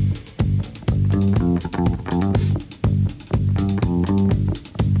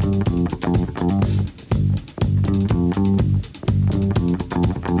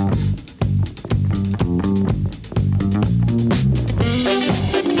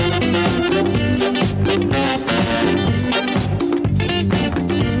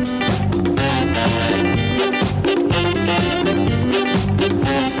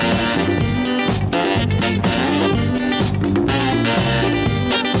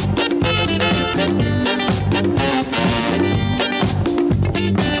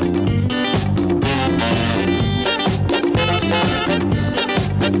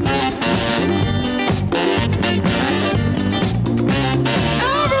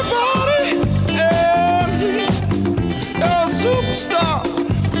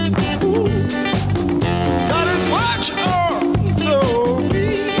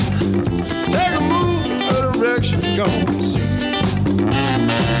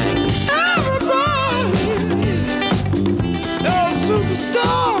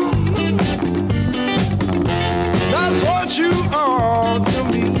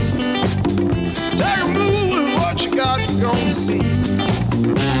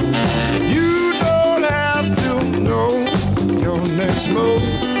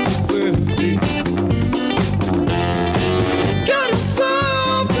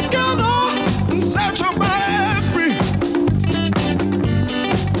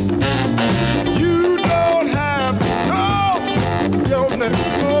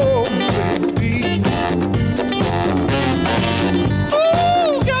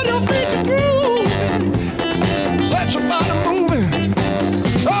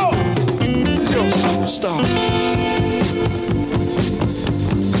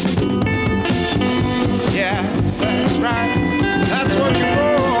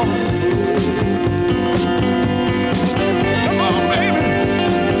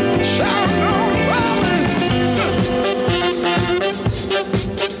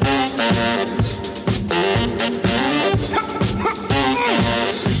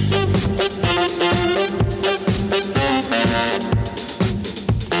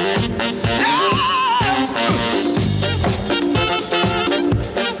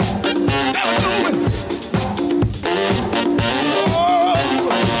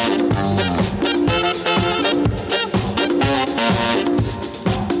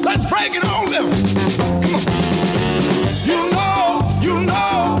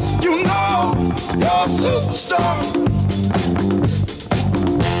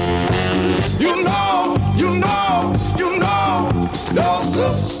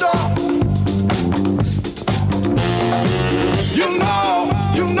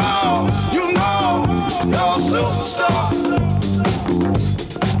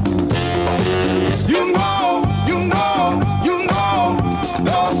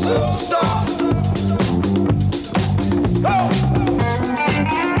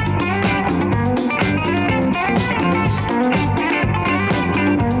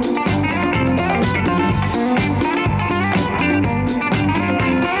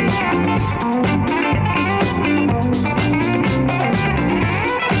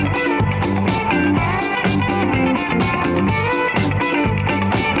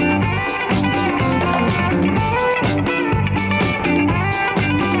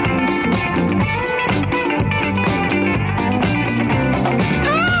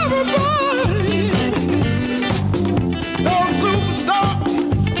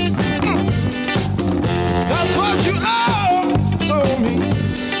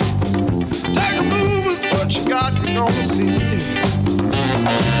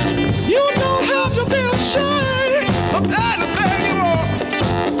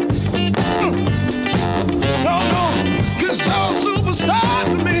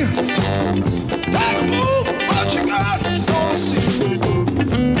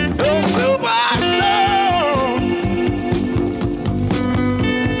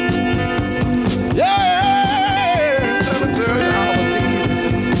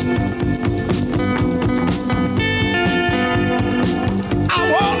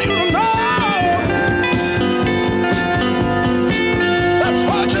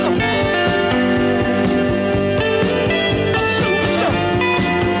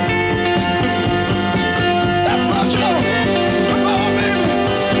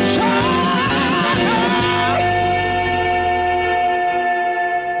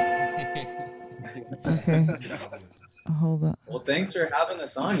 Okay. Hold on. Well, thanks for having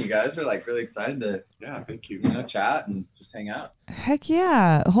us on. You guys are like really excited to Thank you. chat and just hang out. Heck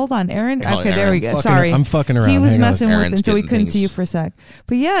yeah. Hold on, Aaron. Oh, Okay, there we go. Fucking- Sorry. I'm fucking around. He was Hang on. messing with Aaron's until we getting couldn't see you things- for a sec.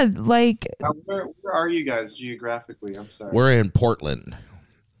 But yeah, like Where are you guys geographically? I'm sorry. We're in Portland.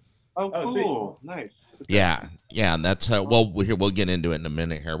 Oh, Oh, cool. Nice. Yeah, and that's how. Well, we'll get into it in a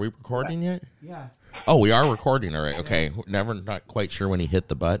minute. Here, are we recording yet? Yeah. Oh, we are recording. All right. Okay. Not quite sure when he hit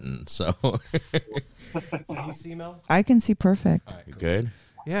the button. So Can you see, Mel? I can see perfect. good.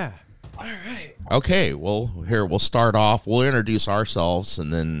 Yeah. All right. Okay. Well, here we'll start off. We'll introduce ourselves,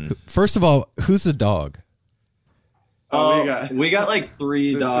 and then First of all, who's the dog? We got like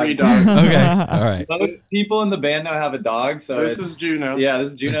three There's dogs. 3 dogs. Okay. All right. Most people in the band now have a dog, so This it's- is Juno. yeah, this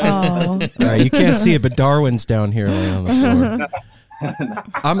is Juno. Oh, All right. You can't see it, but Darwin's down here laying on the floor.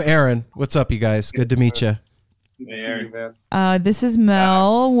 I'm Aaron. What's up, you guys? Good to meet you. Good to see you, man. this is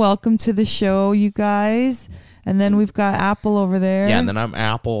Mel. Welcome to the show, you guys. And then we've got Apple over there. yeah, and then I'm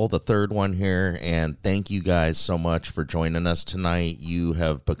Apple, the third one here, and thank you guys so much for joining us tonight. You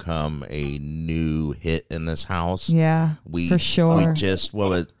have become a new hit in this house. Yeah, for sure. We just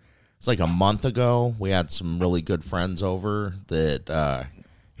it's like a month ago. We had some really good friends over that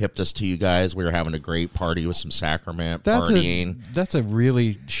hipped us to you guys. We were having a great party with some sacrament partying. That's a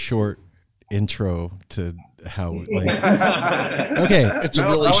really short intro to how like okay. It's a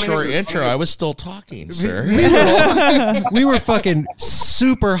really short intro. I was still talking, sir. We were fucking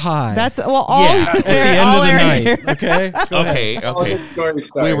super high. That's all. Yeah. at the end all of the Aaron night. here. Okay. Okay.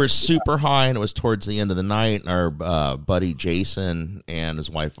 We were super high, and it was towards the end of the night. And our buddy Jason and his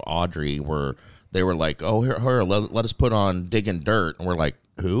wife Audrey were like, "Oh, here, let us put on Diggin' Dirt," and we're like,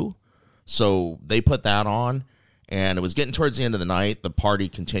 "Who?" So they put that on, and it was getting towards the end of the night. The party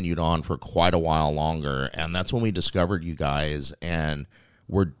continued on for quite a while longer, and that's when we discovered you guys, and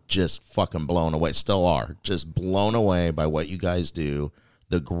we're just fucking blown away. Still are just blown away by what you guys do,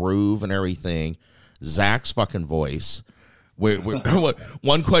 the groove and everything. Zach's fucking voice.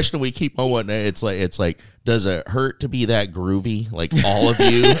 One question we keep on, it's like, does it hurt to be that groovy? Like all of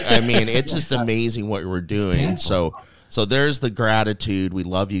you. I mean, it's just amazing what we're doing. So there's the gratitude. We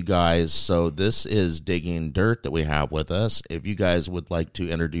love you guys. So this is Digging Dirt that we have with us. If you guys would like to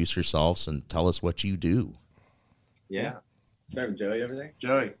introduce yourselves and tell us what you do. Yeah. Start with Joey over there.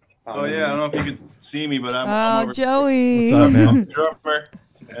 Joey. Oh, yeah. I don't know if you can see me, but I'm Oh, over Joey. What's up, man? drummer.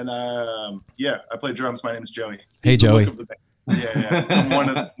 And I play drums. My name is Joey. Hey, He's the Joey. look of the band. Yeah. I'm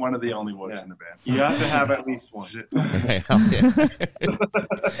one of the only ones in the band. You have to have at least one. Hell yeah.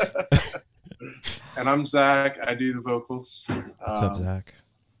 And I'm Zach. I do the vocals. What's up, Zach?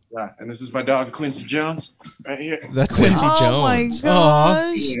 Yeah, and this is my dog Quincy Jones right here. That's Quincy it. Oh my Jones.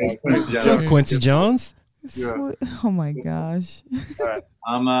 gosh. Yeah, What's up, Quincy Jones? Sweet. Oh my gosh.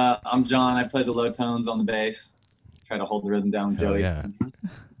 I'm John. I play the low tones on the bass. Try to hold the rhythm down with Hell Joey. yeah.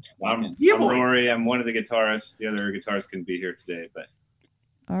 I'm boy. Rory. I'm one of the guitarists. The other guitarist couldn't be here today, but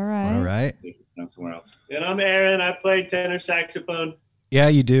All right. All right. I'm somewhere else. And I'm Aaron. I play tenor saxophone. Yeah,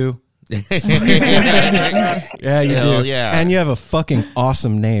 you do. Yeah, you Hell do. yeah. And you have a fucking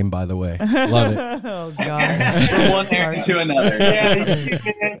awesome name, by the way. Love it. Oh gosh. From one area to another.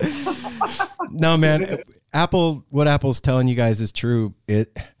 No, man. What Apple's telling you guys is true.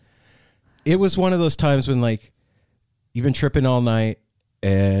 It was one of those times when like you've been tripping all night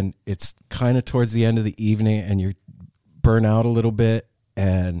and it's kind of towards the end of the evening and you're burnt out a little bit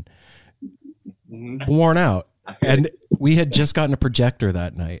and worn out. And we had just gotten a projector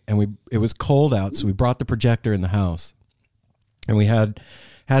that night and it was cold out. So we brought the projector in the house and we had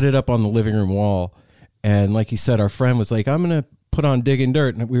it up on the living room wall. And like he said, our friend was like, I'm going to put on Digging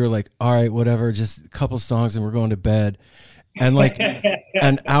Dirt. And we were like, all right, whatever, just a couple songs and we're going to bed. And like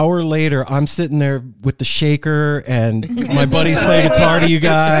an hour later, I'm sitting there with the shaker and my buddy's playing guitar to you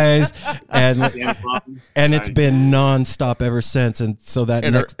guys. And it's been nonstop ever since. And so that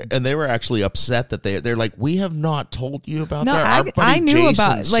And they were actually upset that they're like, we have not told you about No, that. Our buddy I knew Jason's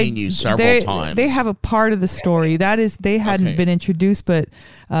about like seen you several times. They have a part of the story that is they hadn't Okay. been introduced, but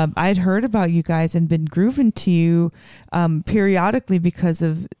I'd heard about you guys and been grooving to you periodically because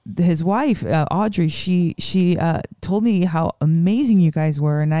of his wife Audrey. She told me how amazing you guys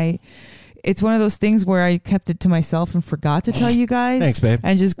were, and it's one of those things where I kept it to myself and forgot to tell you guys. Thanks, babe.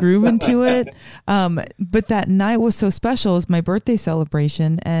 And just grooving to it. But that night was so special. It was my birthday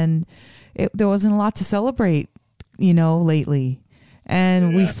celebration, and there wasn't a lot to celebrate, lately.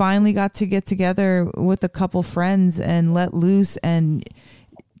 And we finally got to get together with a couple friends and let loose, and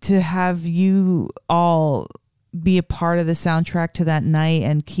to have you all be a part of the soundtrack to that night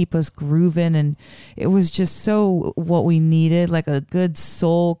and keep us grooving. And it was just so what we needed, like a good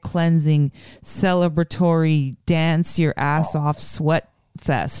soul cleansing, celebratory, dance your ass off sweat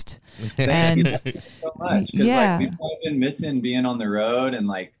fest. Thank you And so much. 'Cause, yeah. like, we've probably been missing being on the road, and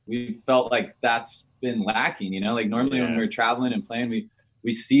like we felt like that's been lacking, you know, like normally when we're traveling and playing,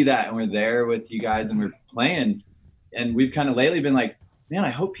 we see that and we're there with you guys and we're playing, and we've kind of lately been like, man, I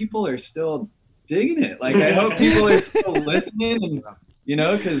hope people are still digging it. Like, I hope people are still listening, and you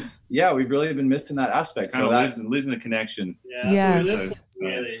know, because we've really been missing that aspect. So Kind of losing the connection. Yes.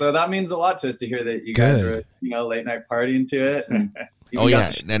 so that means a lot to us to hear that you guys are, you know, late night partying to it. And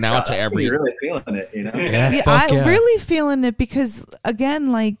and now it's every. You're really feeling it, you know. I'm really feeling it because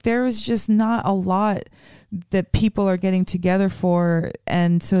again, like there was just not a lot that people are getting together for,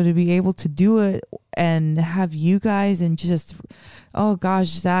 and so to be able to do it and have you guys and just, oh gosh,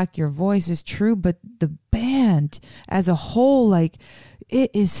 Zach, your voice is true, but the band as a whole, like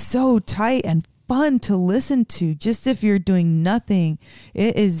it is so tight and fun to listen to. Just if you're doing nothing,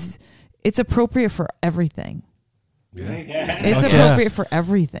 it's appropriate for everything. It's appropriate for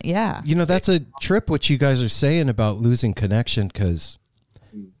everything. Yeah. You know, that's a trip what you guys are saying about losing connection, because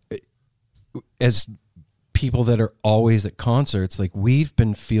as people that are always at concerts, like we've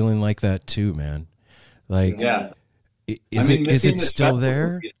been feeling like that too, man. Like, is it still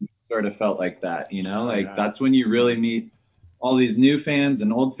there? Sort of felt like that, you know, like that's when you really meet all these new fans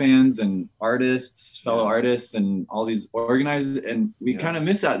and old fans and artists, fellow artists, and all these organizers. And we kind of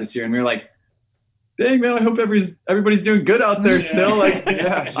miss that this year. And we were like, dang, man, I hope everybody's doing good out there still. Like,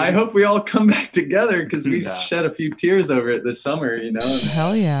 I hope we all come back together, because we shed a few tears over it this summer, you know?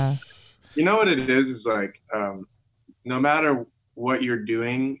 Hell yeah. You know what it is like, no matter what you're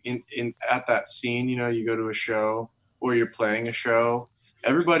doing in at that scene, you know, you go to a show or you're playing a show,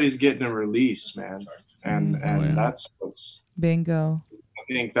 everybody's getting a release, man. And that's what's bingo.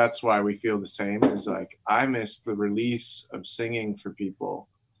 I think that's why we feel the same. Is like, I miss the release of singing for people,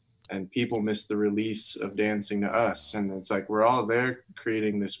 and people miss the release of dancing to us. And it's like, we're all there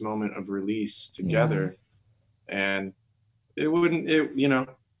creating this moment of release together. And you know,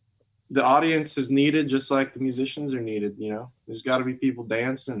 the audience is needed just like the musicians are needed, you know. There's got to be people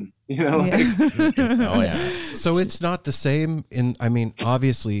dancing, you know. So it's not the same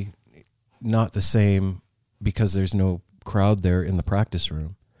obviously not the same because there's no crowd there in the practice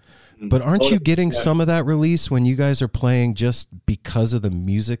room. But aren't you getting some of that release when you guys are playing just because of the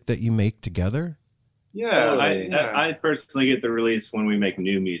music that you make together? Yeah, I personally get the release when we make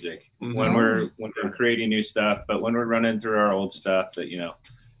new music, when we're creating new stuff. But when we're running through our old stuff, that, you know,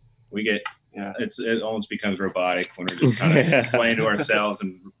 we get it almost becomes robotic when we're just kind of playing to ourselves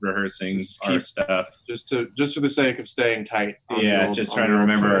and rehearsing our stuff just for the sake of staying tight. Just trying to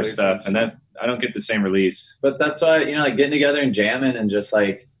remember our stuff, and that's, I don't get the same release. But that's why, you know, like getting together and jamming and just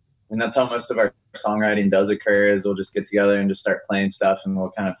like, and that's how most of our songwriting does occur, is we'll just get together and just start playing stuff, and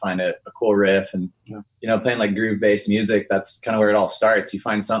we'll kind of find a cool riff, and you know, playing like groove based music, that's kind of where it all starts. You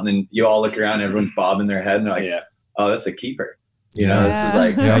find something, you all look around, everyone's bobbing their head, and they're like, oh, that's a keeper. You know, this is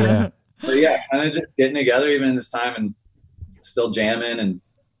like, but kind of just getting together even in this time and still jamming. And,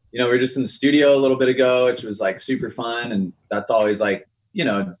 you know, we were just in the studio a little bit ago, which was like super fun. And that's always like, you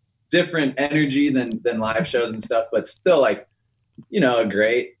know, different energy than live shows and stuff, but still like, you know, a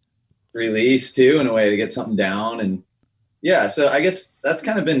great release too, in a way to get something down. And so I guess that's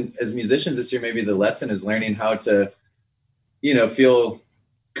kind of been, as musicians this year, maybe the lesson is learning how to, you know, feel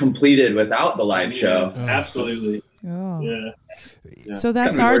completed without the live show. Absolutely. So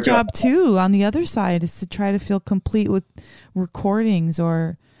that's our job too on the other side, is to try to feel complete with recordings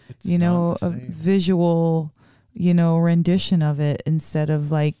or you know, a visual, you know, rendition of it, instead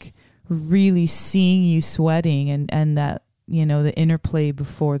of like really seeing you sweating and that, you know, the interplay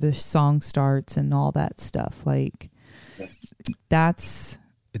before the song starts and all that stuff. Like that's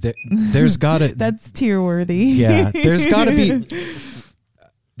there's gotta that's tear worthy. Yeah, there's gotta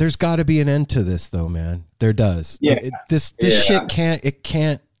be an end to this though, man. There does. This shit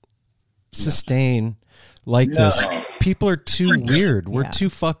can't sustain like this. People are too weird. We're too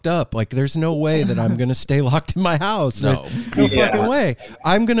fucked up. Like, there's no way that I'm gonna stay locked in my house. No fucking way.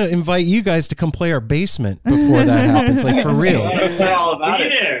 I'm gonna invite you guys to come play our basement before that happens. Like, for real. All about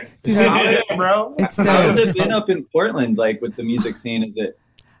it. Dude, bro. How has it been up in Portland? Like, with the music scene, is it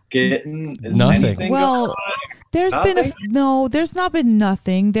getting nothing? Well, there's not been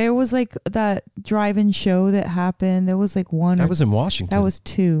nothing. There was like that drive-in show that happened. There was like one. That was in Washington. That was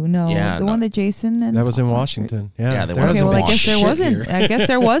two. No, one that Jason and that was in Washington. Yeah. Okay, well, I guess there wasn't. I guess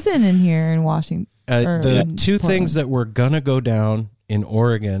there wasn't in here in Washington. The two things that were gonna go down in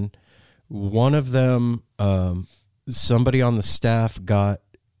Oregon one of them, somebody on the staff got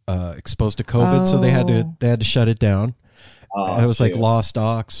exposed to COVID, so they had to shut it down. It was like Lost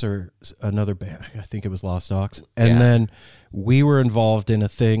Ox or another band. I think it was Lost Ox. And then we were involved in a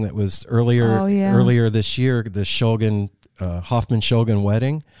thing that was earlier this year, the Shogun Hoffman Shogun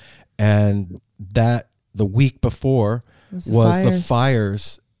wedding, and that the week before was the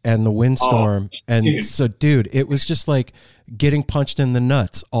fires and the windstorm. And so, dude, it was just like getting punched in the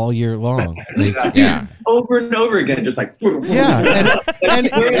nuts all year long. Like, over and over again, just like and I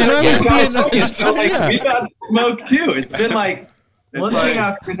was being so like we've had smoke too. It's been like one thing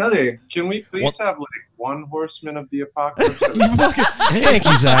after another. Can we please have like one horseman of the apocalypse? Thank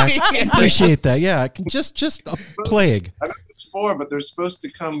you, Zach. Appreciate that. Yeah, just a plague. I know it's 4, but they're supposed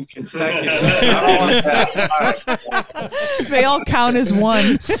to come consecutive. I don't want that. They all count as one.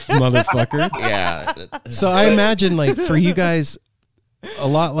 Motherfuckers. Yeah. So I imagine, like, for you guys, a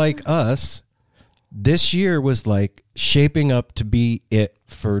lot like us, this year was like shaping up to be it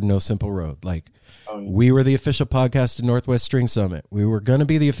for No Simple Road. Like, we were the official podcast of Northwest String Summit. We were going to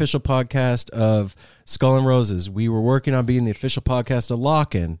be the official podcast of Skull and Roses. We were working on being the official podcast of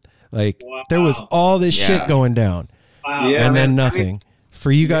Lock-In. Like, there was all this shit going down. Wow. And then nothing.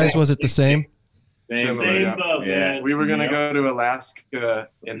 For you guys, was it the same? Same boat, man. We were going to go to Alaska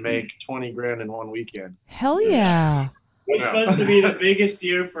and make 20 grand in one weekend. Hell yeah. It's supposed to be the biggest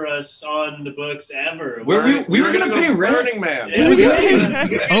year for us on the books ever. We were going to pay Burning Man.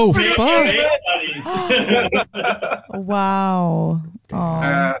 Oh, fuck. Wow.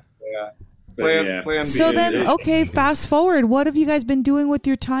 Plan B. So then, okay, fast forward. What have you guys been doing with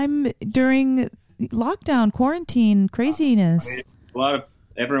your time during lockdown, quarantine, craziness?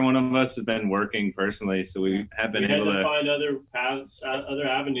 Every one of us has been working personally, so we have been able to find other paths, other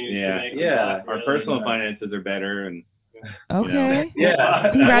avenues to make our personal finances are better, and okay,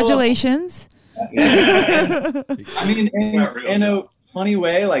 congratulations. I mean, in a funny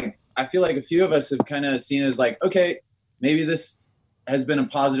way, like I feel like a few of us have kind of seen it as like, okay, maybe this has been a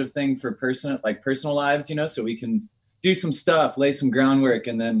positive thing for personal lives, you know, so we can do some stuff, lay some groundwork,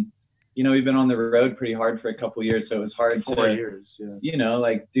 and then, you know, we've been on the road pretty hard for a couple of years, so it was hard 4 years, you know,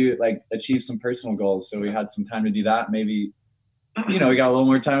 like achieve some personal goals. So we had some time to do that. Maybe, you know, we got a little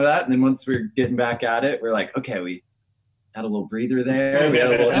more time of that, and then once we're getting back at it, we're like, okay, we had a little breather there. We had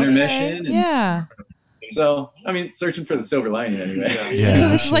a little intermission. And so, I mean, searching for the silver lining anyway. Yeah. So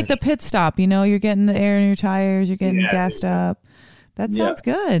this is like the pit stop, you know, you're getting the air in your tires, you're getting gassed up. That sounds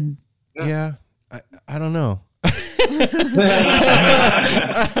good. Yeah. I don't know.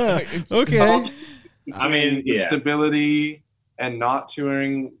 Okay. I mean, stability and not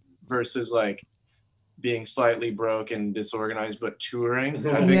touring versus like being slightly broke and disorganized, but touring.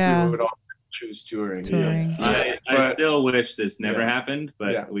 I think we would all choose touring. I still wish this never happened,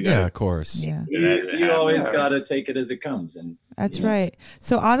 but we got of course. Yeah. You always got to take it as it comes. And that's right.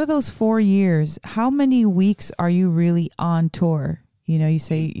 So out of those 4 years, how many weeks are you really on tour? You know, you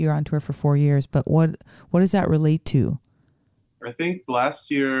say you're on tour for 4 years, but what does that relate to? I think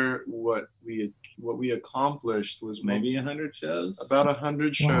last year what we accomplished was maybe 100 shows. About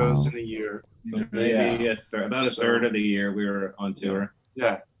 100 shows in a year. So maybe about a third of the year we were on tour.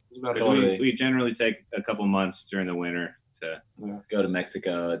 Yeah. We generally take a couple months during the winter to go to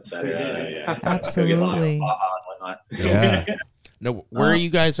Mexico, etc. Absolutely. Yeah. No, where are you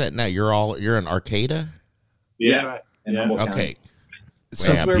guys at now? You're in Arcata? Yeah. Okay.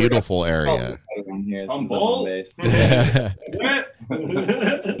 So beautiful area.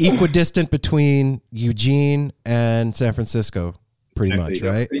 Equidistant between Eugene and San Francisco, pretty much,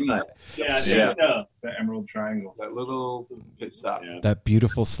 right? Pretty much. Yeah. The Emerald Triangle, that little pit stop. Yeah. That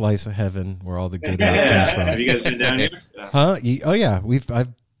beautiful slice of heaven where all the good art comes from. Have you guys been down here? Huh? Oh yeah,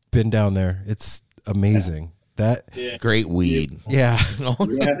 I've been down there. It's amazing. Great weed. Yeah.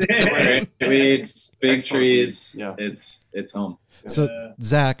 Weeds, big trees. Yeah. It's home. So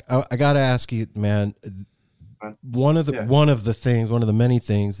Zach, I gotta ask you, man. One of the many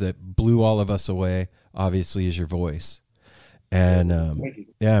things that blew all of us away, obviously, is your voice. And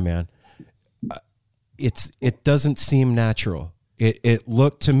yeah, man, it doesn't seem natural. It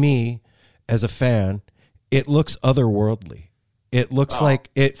looked to me as a fan, it looks otherworldly. It looks like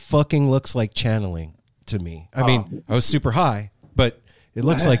it fucking looks like channeling to me. I mean, I was super high, but it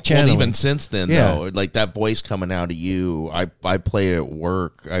looks like channeling. Well, even since then, though, like that voice coming out of you, I play at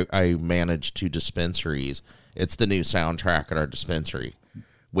work. I manage 2 dispensaries. It's the new soundtrack at our dispensary.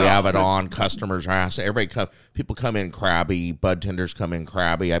 We have it on. Customers are asking. People come in crabby. Bud tenders come in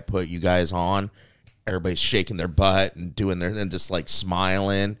crabby. I put you guys on. Everybody's shaking their butt and doing and just like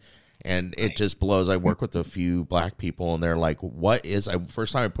smiling. And it just blows. I work with a few black people, and they're like, "What is?"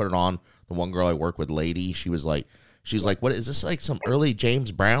 First time I put it on, the one girl I work with, lady, she was like, "What is this? Like some early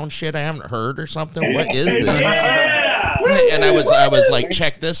James Brown shit I haven't heard or something? What is this?" Yeah. And I was like,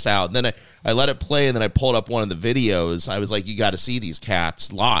 "Check this out." And then I let it play, and then I pulled up one of the videos. I was like, "You got to see these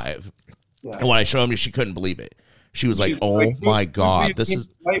cats live." Yeah. And when I showed them, she couldn't believe it. She was like, "Oh my god, this is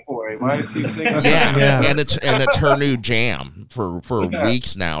white boy. Why is he singing?" Yeah, and it's her new jam for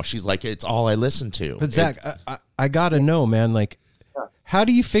weeks now. She's like, "It's all I listen to." But Zach, I gotta know, man. Like, how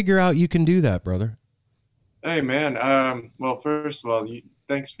do you figure out you can do that, brother? Hey, man. Well, first of all,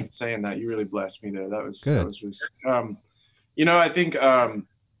 thanks for saying that. You really blessed me there. That was good. That was really, I think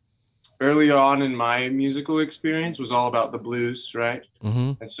early on in my musical experience was all about the blues, right?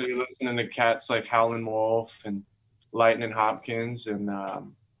 Mm-hmm. And so you're listening to cats like Howlin' Wolf and Lightning Hopkins, and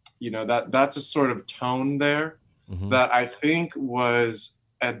that's a sort of tone there that I think was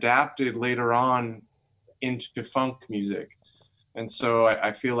adapted later on into funk music. And so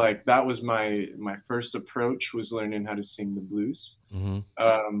I feel like that was my first approach, was learning how to sing the blues. Mm-hmm.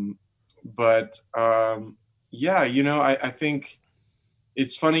 I think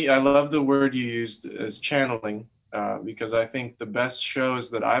it's funny. I love the word you used as channeling, because I think the best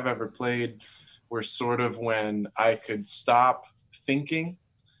shows that I've ever played were sort of when I could stop thinking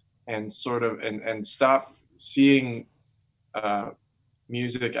and sort of and stop seeing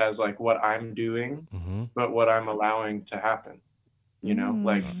music as like what I'm doing, but what I'm allowing to happen.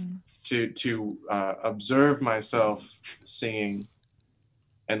 Like to observe myself singing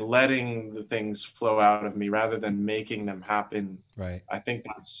and letting the things flow out of me rather than making them happen. Right. I think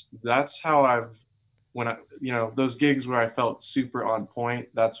that's how those gigs where I felt super on point,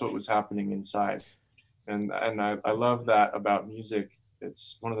 that's what was happening inside. And I love that about music.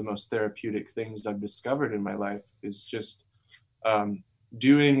 It's one of the most therapeutic things I've discovered in my life, is just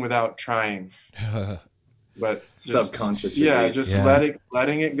doing without trying. But subconscious.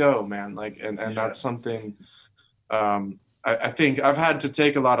 Letting it go, man. Like, and that's something I think I've had to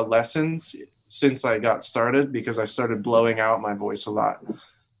take a lot of lessons since I got started, because I started blowing out my voice a lot.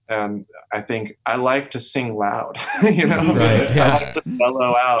 And I think I like to sing loud, Right, yeah. I like to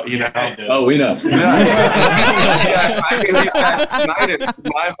bellow out, Oh, we know. I can leave guys tonight. It's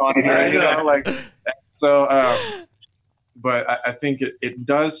my monitor, but I think it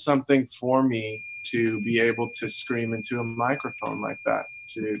does something for me to be able to scream into a microphone like that,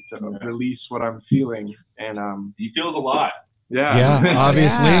 to release what I'm feeling. And he feels a lot. Yeah,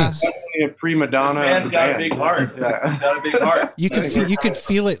 obviously. Definitely a prima donna. This man's got a big heart. Yeah. He's got a big heart. You could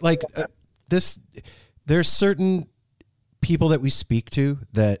feel it, like this. There's certain people that we speak to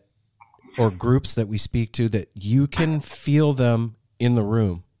or groups that we speak to, that you can feel them in the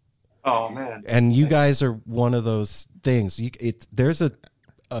room. Oh man! And you guys are one of those things. There's a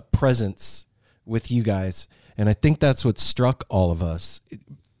presence with you guys, and I think that's what struck all of us.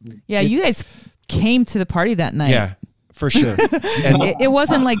 You guys came to the party that night. Yeah, for sure. And it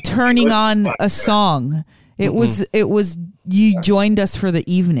wasn't like turning on a song. It was you joined us for the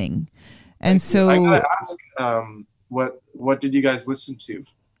evening. And so I gotta ask, what did you guys listen to?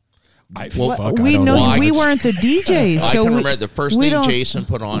 We weren't the DJs. I so can remember the first thing Jason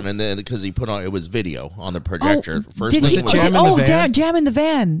put on, and then because he put on, it was video on the projector. First thing was Jam in the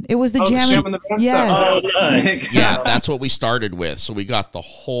Van. It was the Jam in the Van. Yes. Oh, nice. Yeah, that's what we started with. So we got the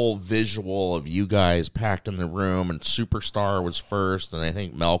whole visual of you guys packed in the room, and Superstar was first, and I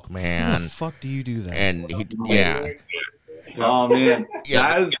think Milkman. How the fuck do you do that? And Oh man,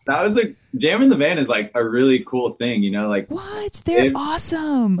 that was a Jam in the Van is like a really cool thing, like what? They're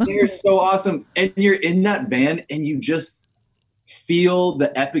awesome. They're so awesome, and you're in that van and you just feel the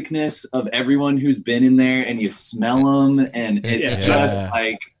epicness of everyone who's been in there, and you smell them, and it's just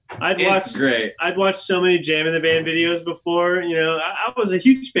like great. I'd watched so many Jam in the Van videos before. I was a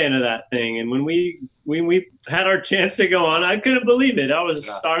huge fan of that thing, and when we had our chance to go on, I couldn't believe it. I was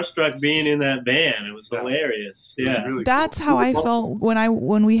starstruck being in that van. It was hilarious. Yeah, really that's how I felt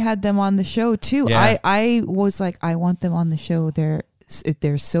when we had them on the show too. Yeah. I was like, I want them on the show. They're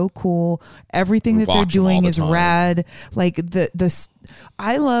so cool. Everything that they're doing is rad. Like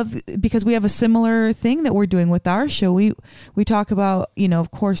I love, because we have a similar thing that we're doing with our show. We talk about,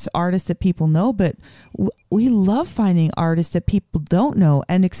 of course, artists that people know, but we love finding artists that people don't know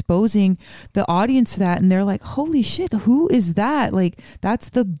and exposing the audience to that. And they're like, holy shit, who is that? Like, that's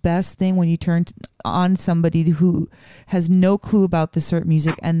the best thing, when you turn on somebody who has no clue about this certain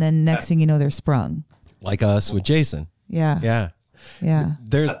music, and then next thing you know, they're sprung. Like us with Jason. Yeah.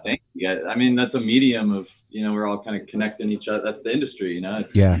 I mean, that's a medium of, we're all kind of connecting each other. That's the industry,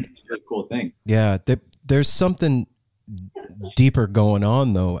 it's a really cool thing. Yeah. There's something deeper going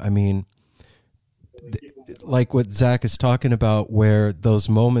on, though. I mean, like what Zach is talking about, where those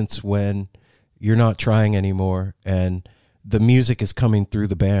moments when you're not trying anymore and the music is coming through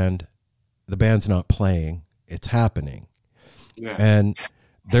the band's not playing, it's happening. Yeah. And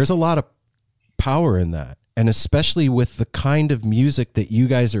there's a lot of power in that. And especially with the kind of music that you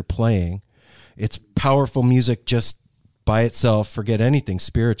guys are playing, it's powerful music just by itself. Forget anything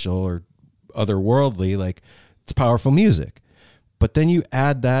spiritual or otherworldly, like it's powerful music. But then you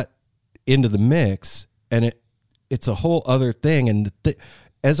add that into the mix and it's a whole other thing. And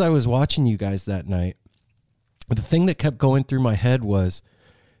as I was watching you guys that night, the thing that kept going through my head was,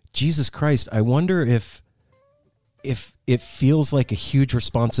 Jesus Christ, I wonder if it feels like a huge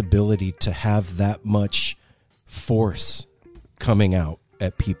responsibility to have that much force coming out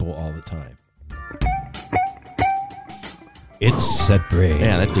at people all the time. It's Set Brain.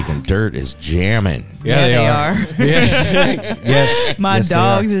 Yeah, that Diggin' Dirt is jamming. Yeah, they are. Yeah. Yes. My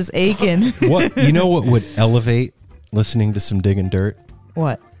dogs is aching. You know what would elevate listening to some Diggin' Dirt?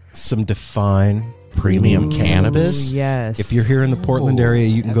 What? Some Define premium cannabis. Yes. If you're here in the Portland area,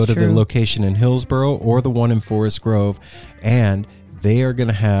 you can go to the location in Hillsboro or the one in Forest Grove, and they are going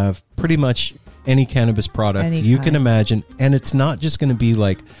to have pretty much any cannabis product you can imagine. And it's not just going to be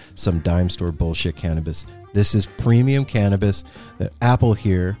like some dime store bullshit cannabis. This is premium cannabis that Apple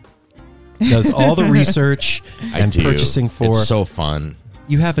here does all the research and purchasing for. It's so fun.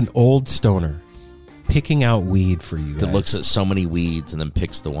 You have an old stoner picking out weed for you guys. That looks at so many weeds and then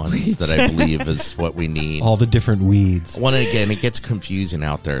picks the ones that I believe is what we need. All the different weeds. Well, again, it gets confusing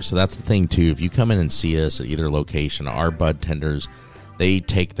out there. So that's the thing, too. If you come in and see us at either location, our bud tenders, they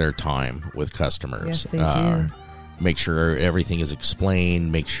take their time with customers. Yes, they do. Make sure everything is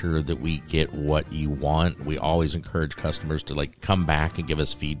explained. Make sure that we get what you want. We always encourage customers to come back and give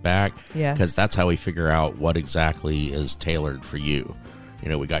us feedback. Yes. Because that's how we figure out what exactly is tailored for you. You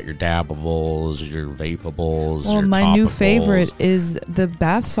know, we got your dabbables, your vapables. Well, your my new topicables. favorite is the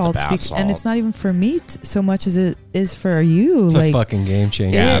bath salts, and it's not even for me so much as it is for you. It's a fucking game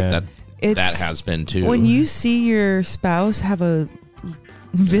changer. Yeah, that has been too. When you see your spouse have a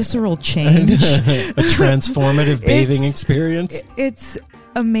visceral change, a transformative bathing experience, it's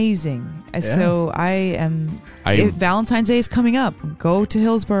amazing. So Valentine's Day is coming up. Go to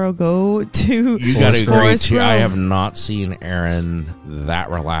Hillsboro. Go to You got to agree Forest too. Grove. I have not seen Aaron that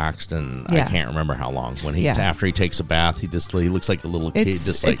relaxed, and I can't remember how long. When after he takes a bath, he looks like a little kid.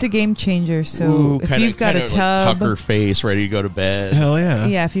 It's a game changer. So if you've got a tub, pucker face, ready to go to bed. Hell yeah!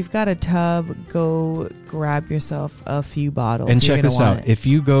 Yeah, if you've got a tub, go grab yourself a few bottles. And check this out: if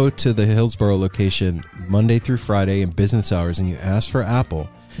you go to the Hillsboro location Monday through Friday in business hours, and you ask for Apple.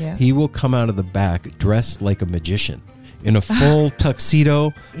 Yeah. He will come out of the back dressed like a magician in a full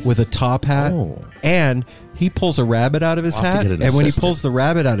tuxedo with a top hat. And he pulls a rabbit out of his hat. And when he pulls the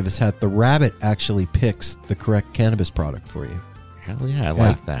rabbit out of his hat, the rabbit actually picks the correct cannabis product for you. Hell yeah, I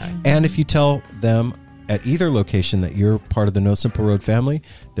like that. And if you tell them at either location that you're part of the No Simple Road family,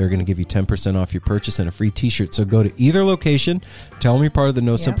 they're going to give you 10% off your purchase and a free t-shirt. So go to either location, tell them you're part of the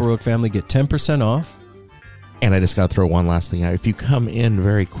No Simple Road family, get 10% off. And I just got to throw one last thing out. If you come in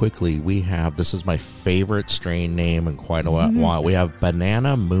very quickly, this is my favorite strain name in quite a while. We have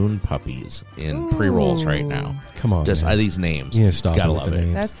Banana Moon Puppies in pre-rolls right now. Come on, just these names. You stop. Gotta love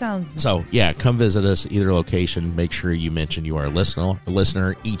it. That sounds... So, come visit us either location. Make sure you mention you are a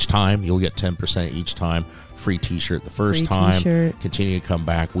listener each time. You'll get 10% each time. Free t-shirt the first time. T-shirt. Continue to come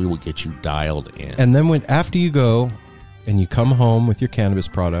back. We will get you dialed in. And then after you go and you come home with your cannabis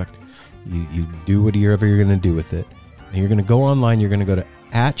product, you do whatever you're going to do with it. And you're going to go online. You're going to go to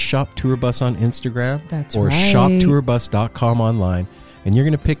 @ShopTourbus on Instagram or ShopTourbus.com online. And you're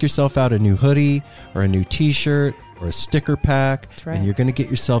going to pick yourself out a new hoodie or a new t-shirt or a sticker pack. And you're going to get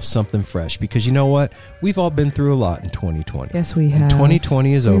yourself something fresh. Because you know what? We've all been through a lot in 2020. Yes, we have. And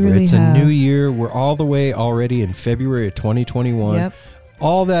 2020 is over. Really it's a new year. We're all the way already in February of 2021. Yep.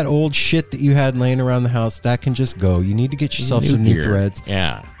 All that old shit that you had laying around the house, that can just go. You need to get yourself some new threads.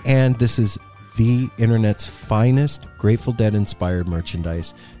 Yeah. And this is the internet's finest Grateful Dead inspired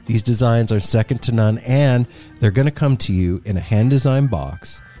merchandise. These designs are second to none, and they're going to come to you in a hand-designed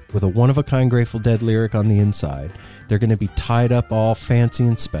box with a one-of-a-kind Grateful Dead lyric on the inside. They're going to be tied up all fancy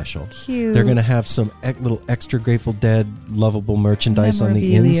and special. Cute. They're going to have some little extra Grateful Dead lovable merchandise on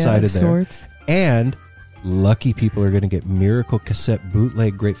the inside of there. Sorts. And lucky people are going to get Miracle cassette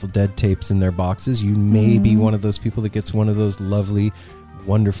bootleg Grateful Dead tapes in their boxes. You may be one of those people that gets one of those lovely,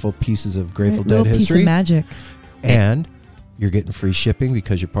 wonderful pieces of Grateful Dead history. Piece of magic. And you're getting free shipping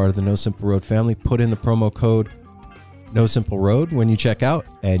because you're part of the No Simple Road family. Put in the promo code No Simple Road when you check out,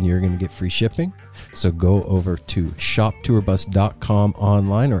 and you're going to get free shipping. So go over to shoptourbus.com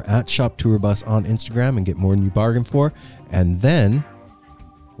online or at shoptourbus on Instagram and get more than you bargained for. And then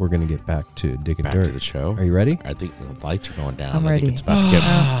we're going to get back to Diggin' Back Dirt. to the show. Are you ready? I think the lights are going down. I'm I ready. think it's about to get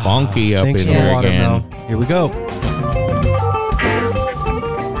funky up Thanks in for the here water, again. Mel. Here we go.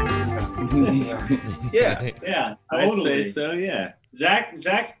 Yeah, I'd totally. say so, yeah. Zach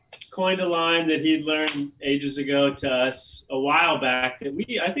coined a line that he'd learned ages ago to us a while back that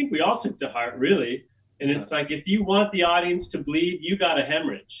I think we all took to heart, really. And it's like, if you want the audience to bleed, you got to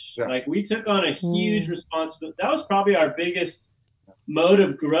hemorrhage. Yeah. Like, we took on a huge responsibility. That was probably our biggest mode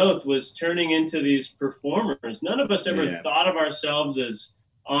of growth, was turning into these performers. None of us ever thought of ourselves as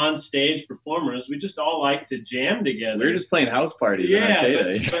on stage performers. We just all like to jam together. We were just playing house parties in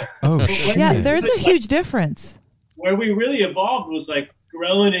Arcata. Oh, shit. Yeah, there's a huge difference. Where we really evolved was like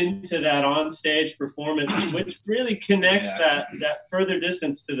growing into that on-stage performance, which really connects that further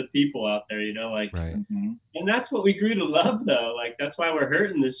distance to the people out there, like, Right. and that's what we grew to love, though. Like, that's why we're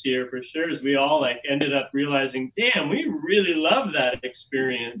hurting this year for sure, is we all like ended up realizing, damn, we really love that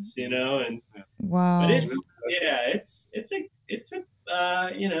experience, and Wow. but it's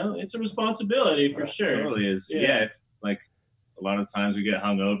a responsibility for sure. It totally is. Yeah. Yeah. Like a lot of times we get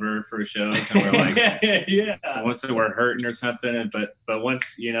hungover for shows and we're like, so once we're hurting or something, but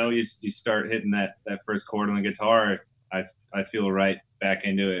once you start hitting that first chord on the guitar, I feel right back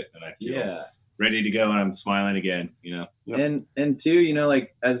into it, and I feel ready to go, and I'm smiling again. And too,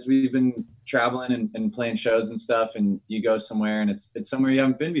 like, as we've been traveling and playing shows and stuff, and you go somewhere and it's somewhere you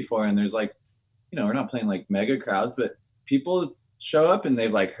haven't been before, and there's like, we're not playing like mega crowds, but people show up and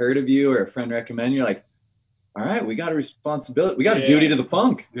they've like heard of you or a friend recommend, you're like, all right, we got a responsibility. We got a duty to the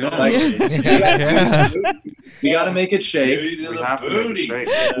funk. Yeah. Like, we got to make it shake. Duty to We the have to booty. make it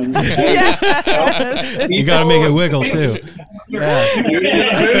shake. You got to make it wiggle, too. Yeah.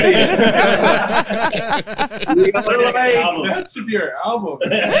 That should be our album.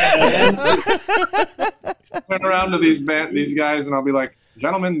 Turn around to these guys, and I'll be like,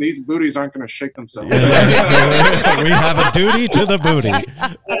 gentlemen, these booties aren't going to shake themselves. We have a duty to the booty.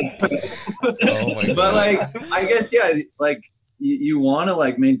 Oh my But God. like, I guess, like you want to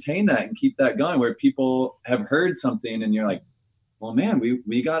like maintain that and keep that going, where people have heard something and you're like, well, man,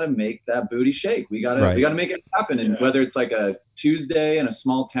 we got to make that booty shake. We got to make it happen. And whether it's like a Tuesday in a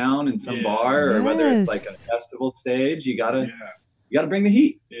small town in some bar, or whether it's like a festival stage, you gotta bring the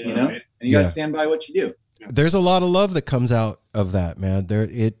heat, and you gotta stand by what you do. There's a lot of love that comes out of that, man.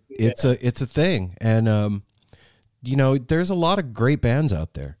 It's a thing. And there's a lot of great bands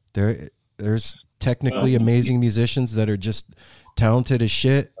out there. There's technically amazing musicians that are just talented as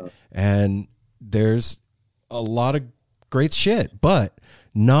shit, and there's a lot of great shit, but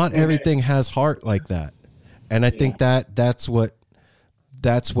not everything has heart like that. And I think that's what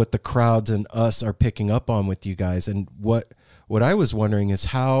the crowds and us are picking up on with you guys. And what I was wondering is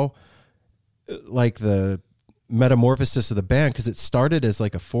how, like, the metamorphosis of the band, because it started as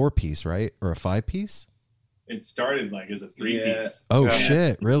like a 4-piece, right? Or a 5-piece? It started like as a 3-piece. Oh,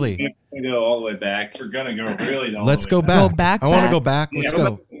 shit, really? We're going to go all the way back. We're going to go really all Let's the way go back. back. I want to go back. Let's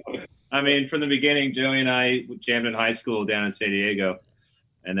go. I mean, from the beginning, Joey and I jammed in high school down in San Diego.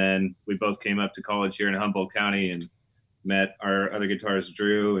 And then we both came up to college here in Humboldt County and met our other guitarist,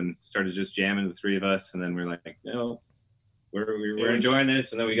 Drew, and started just jamming, the three of us. And then we're like, we're enjoying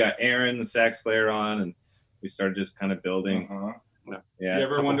this. And then we got Aaron, the sax player, on, and we started just kind of building. Yeah. You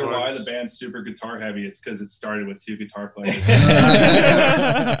ever wonder why the band's super guitar heavy? It's because it started with 2 guitar players.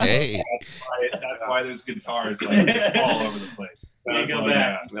 Hey. That's why there's guitars like just all over the place. You go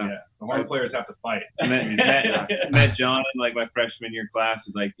back. Yeah. The horn players have to fight. And then met John in like my freshman year class.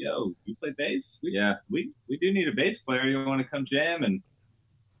 Was like, yo, you play bass? We do need a bass player. You want to come jam? And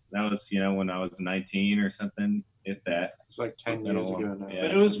that was, when I was 19 or something, if that. It's like 10 years ago now.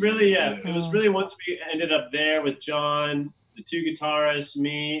 But it was really, once we ended up there with John, the 2 guitarists,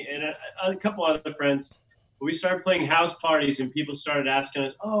 me, and a couple other friends. We started playing house parties, and people started asking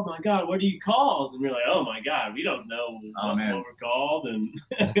us, "Oh my God, what are you called?" And we're like, "Oh my God, we don't know what we're called." And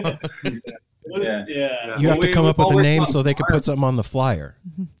you have to come up with a name so they could put something on the flyer.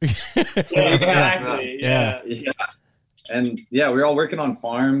 Exactly. Yeah. And we're all working on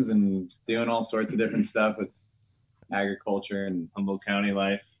farms and doing all sorts of different stuff with agriculture and Humboldt County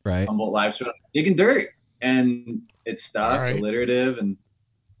life, right? Humboldt life, so digging dirt, and it stuck, alliterative, and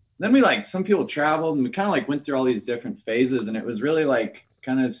then we some people traveled, and we kind of went through all these different phases, and it was really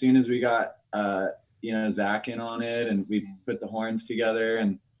kind of as soon as we got Zach in on it, and we put the horns together,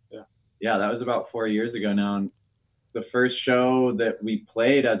 and that was about 4 years ago now, and the first show that we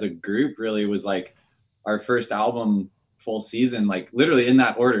played as a group really was our first album full season, like literally in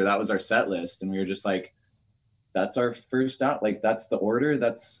that order. That was our set list, and we were just like, that's our first out. Like that's the order.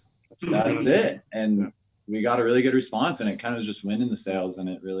 That's it. And we got a really good response, and it kind of just went in the sales, and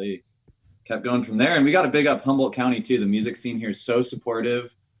it really kept going from there. And we got to big up Humboldt County too. The music scene here is so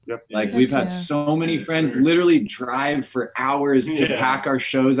supportive. Yep. Like we've had so many friends literally drive for hours to pack our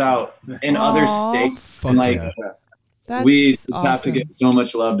shows out in other states. And like we just have to give so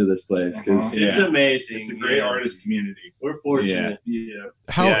much love to this place because it's amazing. It's a great artist community. We're fortunate.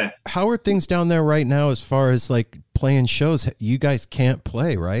 How are things down there right now as far as like playing shows? You guys can't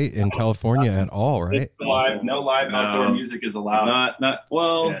play, right, in California at all, right? No live outdoor music is allowed. Not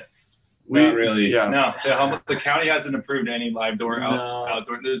well. Not really. No, the county hasn't approved any live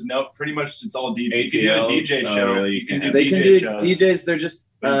outdoor. There's pretty much it's all DJ. You can do a DJ show. Really? You can do they DJ can do shows. DJs. They're just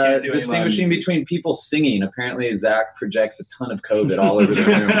distinguishing between people singing. Apparently, Zach projects a ton of COVID all over the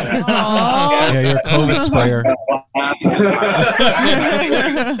room. Yeah, you're a COVID sprayer.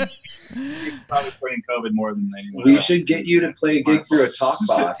 Probably spreading COVID more than anyone. We should get you to play a gig through a talk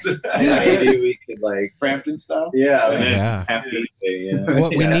box. Maybe we could like Frampton style. Yeah.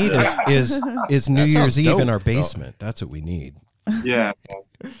 What we need is New Year's Eve in our basement. That's what we need. Yeah.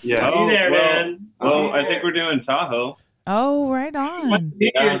 Oh, there, man. Well, I think we're doing Tahoe. Oh, right on.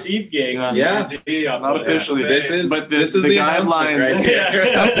 New Year's Eve gig. Not officially. This is the guidelines. Right here.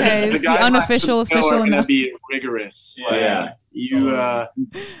 Okay, it's the unofficial, official. Going to be rigorous. You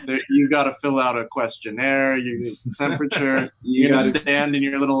got to fill out a questionnaire. You temperature. You got to stand in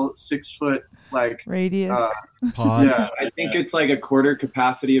your little 6-foot radius pod. Yeah, I think it's like a quarter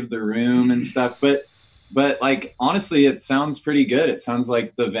capacity of the room and stuff, but like honestly it sounds pretty good. It sounds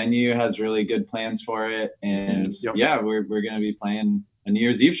like the venue has really good plans for it, and we're going to be playing a New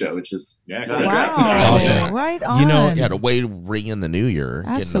Year's Eve show, which is awesome. Right on. You know, the way to ring in the new year,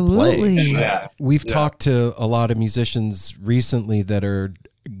 absolutely. getting to play. We've talked to a lot of musicians recently that are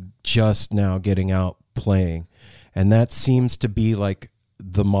just now getting out playing, and that seems to be like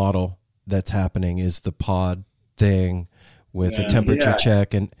the model that's happening is the pod thing with a temperature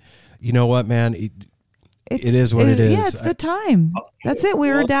check. And you know what, man, it is what it is. Yeah, it's the time. That's it.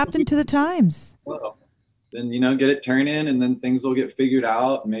 We're adapting to the times. Well, then get it turning, and then things will get figured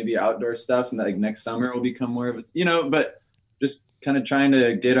out. Maybe outdoor stuff, and like next summer will become more of a but just kind of trying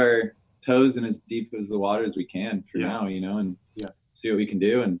to get our toes in as deep as the water as we can for now, and see what we can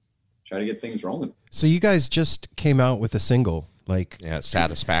do and try to get things rolling. So you guys just came out with a single,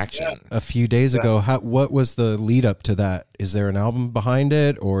 Satisfaction, a few days ago. What was the lead up to that? Is there an album behind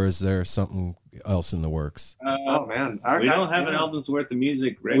it, or is there something else in the works? Oh man, we don't have an album's worth of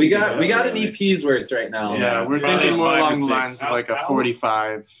music ready. We got an EP's worth right now. Yeah, we're thinking more along the lines of like a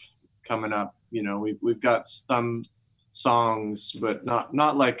 45 coming up. We've got some songs, but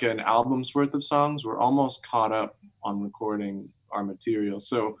not like an album's worth of songs. We're almost caught up on recording our material.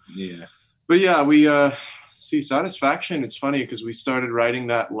 So but we see Satisfaction. It's funny because we started writing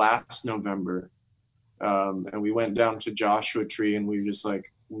that last November, and we went down to Joshua Tree, and we were just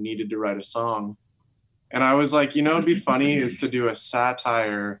like, we needed to write a song. And I was like, it'd be funny is to do a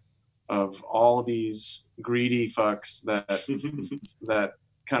satire of all these greedy fucks that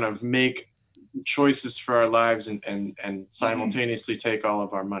kind of make choices for our lives and simultaneously take all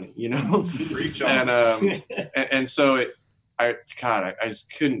of our money, and so I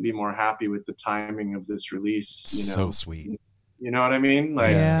just couldn't be more happy with the timing of this release. So sweet. You know what I mean?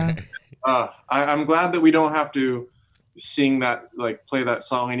 I'm glad that we don't have to sing that, play that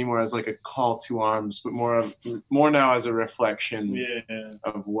song anymore as like a call to arms, but more now as a reflection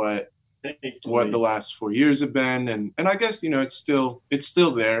of what the last 4 years have been, and I guess it's still there. It's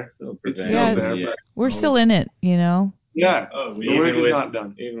still there. But we're still in it. The work is not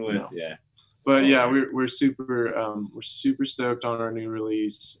done. Even with But we're super stoked on our new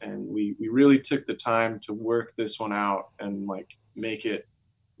release, and we really took the time to work this one out and make it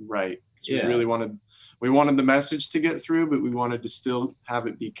right. We wanted the message to get through, but we wanted to still have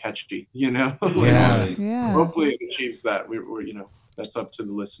it be catchy, Hopefully it achieves that. We're that's up to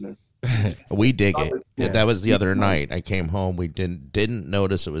the listener. We dig it. That was the other night. I came home. We didn't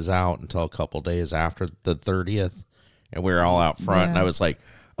notice it was out until a couple days after the 30th, and we were all out front. And I was like,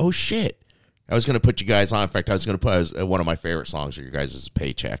 "Oh shit!" I was going to put you guys on. In fact, I was going to put one of my favorite songs of your guys'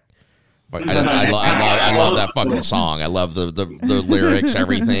 Paycheck. But I love that fucking song. I love the lyrics,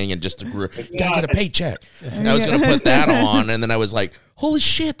 everything, and just the groove. You gotta get a paycheck. And I was gonna put that on, and then I was like, "Holy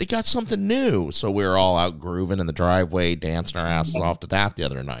shit, they got something new!" So we were all out grooving in the driveway, dancing our asses off to that the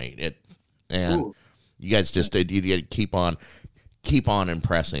other night. You guys just did. You keep on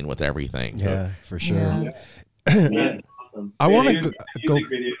impressing with everything. Yeah, for sure. That's awesome. I want to go.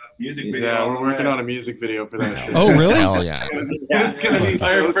 Video music video. Yeah, we're working on a music video for that shit. Oh, really? Hell yeah. It's gonna be so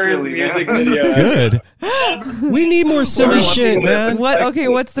Our first silly, music man. video. Good. We need more silly shit, man.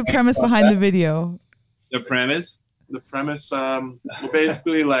 What's the premise behind the video? The premise? The premise, well,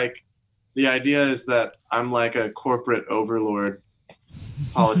 basically, like, the idea is that I'm like a corporate overlord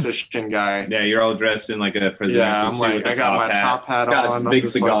politician guy. Yeah, you're all dressed in like a presidential Yeah, I'm suit like, with I a got top my hat. top hat Got on. a big I'm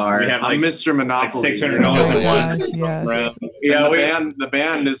just cigar. Like, We have I'm like Mr. Monopoly. $600 you know? in one. Gosh, yes. Yeah, And the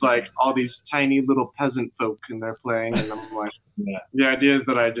band is like all these tiny little peasant folk, and they're playing, and I'm like, the idea is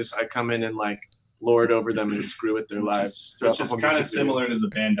that I come in and like lord over them and screw with their lives. Which is kind of similar to the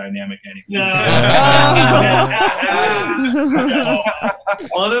band dynamic anyway.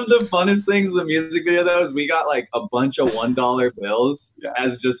 One of the funnest things in the music video though is we got like a bunch of $1 bills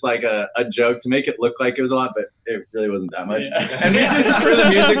as just like a joke to make it look like it was a lot, but it really wasn't that much. And we just for the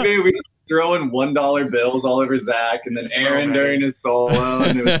music video we just throwing $1 bills all over Zach and then Aaron during his solo.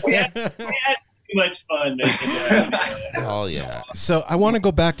 And it was we had too much fun making that. Oh yeah. So I want to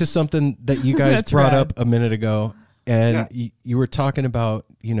go back to something that you guys brought rad. up a minute ago, and you were talking about,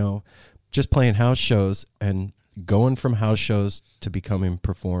 just playing house shows and going from house shows to becoming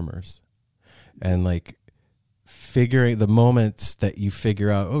performers, and like figuring the moments that you figure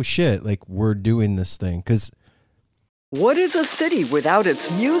out, oh shit, like we're doing this thing. Because what is a city without its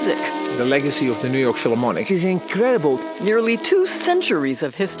music? The legacy of the New York Philharmonic is incredible. Nearly 2 centuries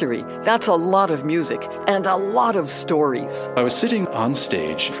of history. That's a lot of music and a lot of stories. I was sitting on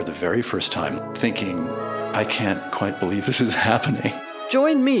stage for the very first time thinking, I can't quite believe this is happening.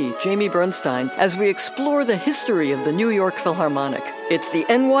 Join me, Jamie Bernstein, as we explore the history of the New York Philharmonic. It's the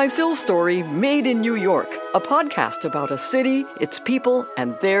NY Phil story made in New York, a podcast about a city, its people,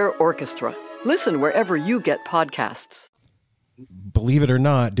 and their orchestra. Listen wherever you get podcasts. believe it or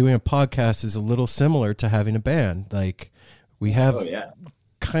not, doing a podcast is a little similar to having a band. Like we have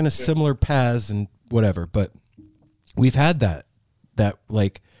kind of similar paths and whatever, but we've had that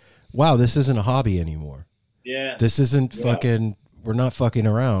like, wow, this isn't a hobby anymore. Yeah. This isn't fucking, we're not fucking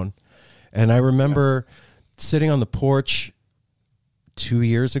around. And I remember sitting on the porch 2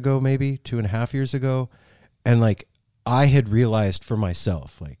 years ago, maybe 2.5 years ago. And like, I had realized for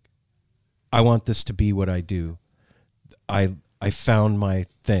myself, like, I want this to be what I do. I found my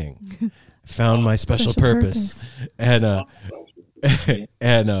thing, found my special purpose. And,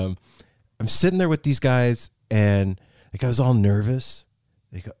 I'm sitting there with these guys and like, I was all nervous.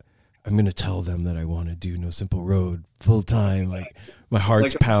 Like, I'm going to tell them that I want to do No Simple Road full time. Like my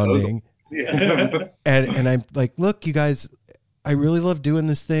heart's pounding. Yeah. and I'm like, look, you guys, I really love doing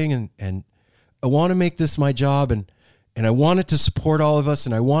this thing. And I want to make this my job. And I want it to support all of us,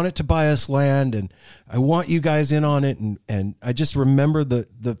 and I want it to buy us land, and I want you guys in on it. And I just remember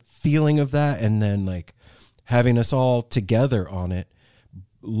the feeling of that. And then like having us all together on it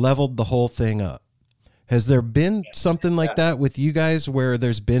leveled the whole thing up. Has there been something like that with you guys where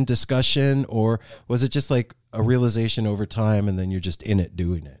there's been discussion, or was it just like a realization over time and then you're just in it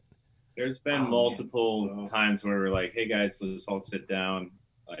doing it? There's been multiple times where we're like, hey guys, let's all sit down.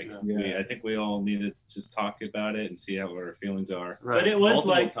 Like, I think we all need to just talk about it and see how our feelings are. Right. But it was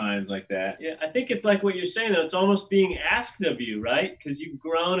multiple like times like that. Yeah, I think it's like what you're saying, though. It's almost being asked of you, right? Because you've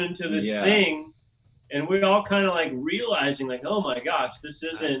grown into this thing, and we're all kind of like realizing, like, oh my gosh, this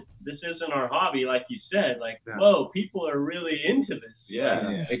isn't our hobby, like you said. Like, whoa, people are really into this. Yeah,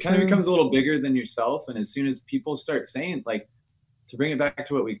 it kind of becomes a little bigger than yourself, and as soon as people start saying, like, to bring it back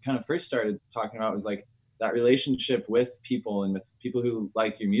to what we kind of first started talking about, was like that relationship with people and with people who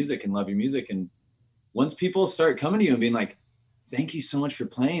like your music and love your music. And once people start coming to you and being like, thank you so much for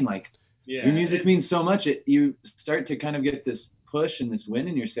playing, like your music means so much, you start to kind of get this push and this win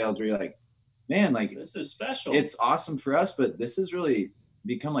in your sales where you're like, man, like this is special. It's awesome for us, but this has really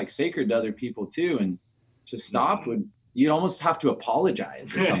become like sacred to other people too. And to stop you'd almost have to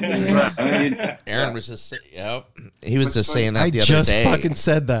apologize or something. Aaron was just he was just saying that the other day. I just fucking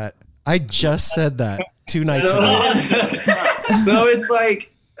said that. I just said that 2 nights ago. So it's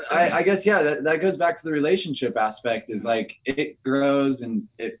like, I guess, that goes back to the relationship aspect, is like it grows and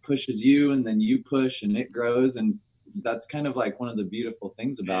it pushes you, and then you push and it grows. And that's kind of like one of the beautiful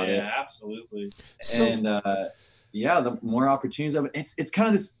things about it. Yeah, absolutely. And the more opportunities of it, it's kind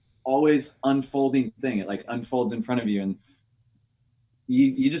of this always unfolding thing. It like unfolds in front of you, and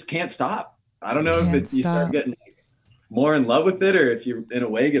you just can't stop. I don't know if you start getting more in love with it, or if you in a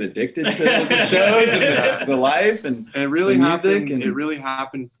way get addicted to the shows and the life and it really the happened. music. And it really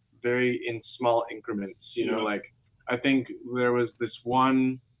happened very in small increments. You know, like I think there was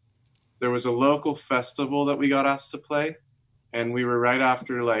a local festival that we got asked to play, and we were right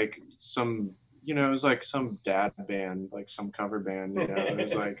after like some, it was like some dad band, like some cover band, it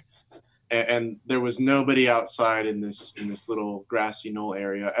was like and there was nobody outside in this little grassy knoll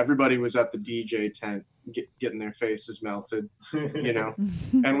area. Everybody was at the DJ tent getting their faces melted, you know.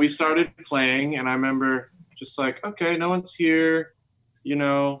 And we started playing, and I remember just like, okay, no one's here, you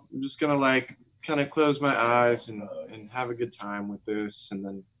know, I'm just gonna like kind of close my eyes and have a good time with this. And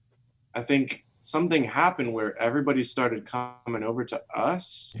then I think something happened where everybody started coming over to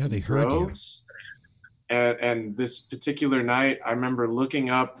us. Yeah, they heard you. And this particular night, I remember looking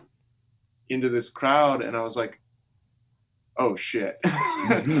up into this crowd, and I was like, oh shit.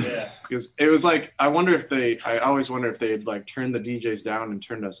 Yeah. Because it was like, I always wonder if they had like turned the DJs down and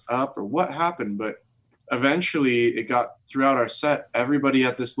turned us up, or what happened. But eventually it got throughout our set, everybody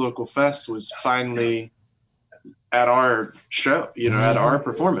at this local fest was finally at our show, you know, at our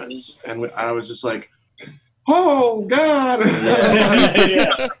performance. And I was just like, oh God.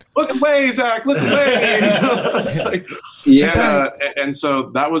 Yeah. Look away, Zach, look away. You know, it's like, and so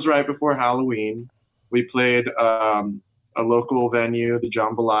that was right before Halloween. We played a local venue, the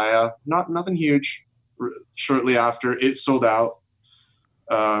Jambalaya, nothing huge. Shortly after, it sold out.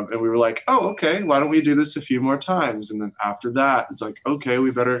 And we were like, oh, okay, why don't we do this a few more times? And then after that, it's like, okay,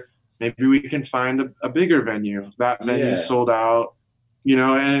 maybe we can find a bigger venue. That venue sold out, you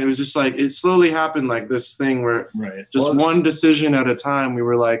know, and it was just like, it slowly happened like this thing where one decision at a time, we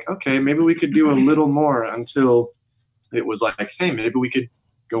were like, okay, maybe we could do a little more, until it was like, hey, maybe we could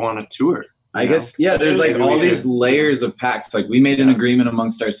go on a tour. I guess, there's like all these layers of packs. Like we made an agreement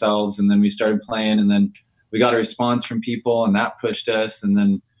amongst ourselves, and then we started playing, and then we got a response from people, and that pushed us. And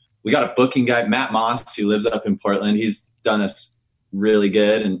then we got a booking guy, Matt Moss, who lives up in Portland. He's done us really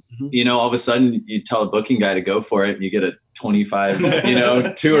good. And, you know, all of a sudden you tell a booking guy to go for it, and you get a 25,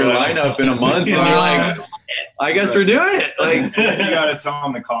 tour lineup in a month. And you're like, I guess we're doing it. Like, you got to tell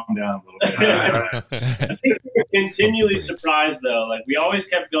him to calm down a little bit. We were continually surprised, though. Like, we always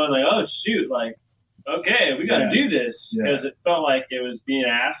kept going like, oh, shoot, like, okay, we got to do this. Because it felt like it was being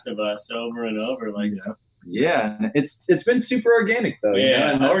asked of us over and over. Like, yeah, it's been super organic, though. Yeah, you know?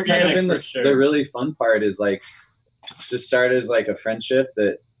 And that's organic kind of been sure. the really fun part, is like, just started as like a friendship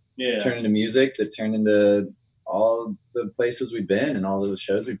that turned into music, that turned into all the places we've been and all those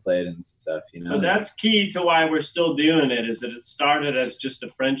shows we played and stuff, you know. But that's key to why we're still doing it, is that it started as just a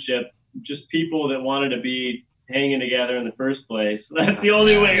friendship, just people that wanted to be hanging together in the first place. That's the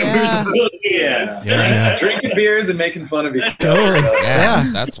only way we're still here. Drinking beers and making fun of each other. Totally.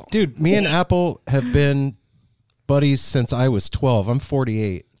 That's dude, me and Apple have been buddies since I was 12. I'm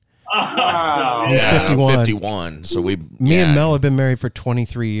 48. Awesome. He's 51. 51. So me and Mel have been married for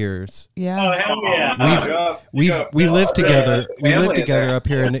 23 years. Yeah. Oh, hell yeah. We live together. We live together up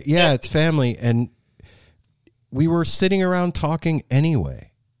here, and it's family. And we were sitting around talking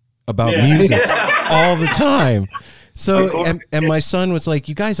anyway about music all the time. So, and my son was like,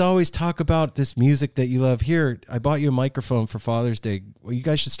 you guys always talk about this music that you love. Here, I bought you a microphone for Father's Day. Well, you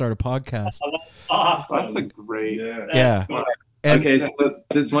guys should start a podcast. Awesome. That's a great. Yeah. Okay, so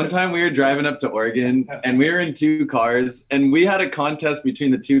this one time we were driving up to Oregon, and we were in two cars, and we had a contest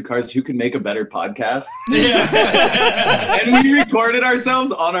between the two cars who could make a better podcast. And we recorded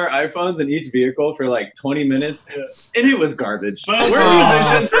ourselves on our iPhones in each vehicle for like 20 minutes, and it was garbage. We're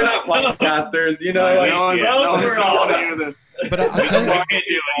musicians, we're not podcasters, you know. No one's gonna hear this. But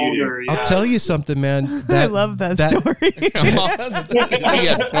I'll tell you something, man. I love that story. We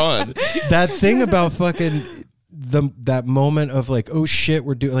had fun. That thing about fucking that moment of like, oh shit,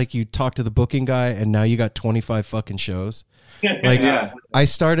 we're doing, like, you talk to the booking guy and now you got 25 fucking shows. Like, I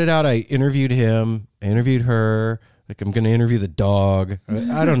started out, I interviewed him, I interviewed her, like, I'm gonna interview the dog.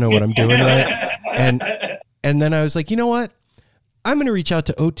 I don't know what I'm doing, right? And then I was like, you know what? I'm gonna reach out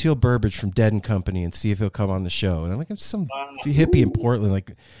to Oteil Burbage from Dead and Company and see if he'll come on the show. And I'm like, I'm some hippie in Portland,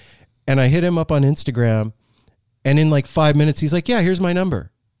 like, and I hit him up on Instagram, and in like 5 minutes he's like, yeah, here's my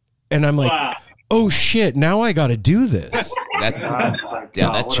number. And I'm like, oh shit, now I got to do this.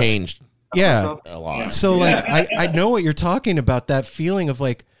 That changed. Yeah, a lot. So like, I know what you're talking about. That feeling of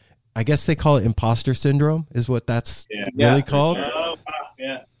like, I guess they call it imposter syndrome, is what that's really called.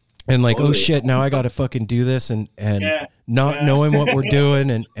 And like, oh shit, now I got to fucking do this, and not knowing what we're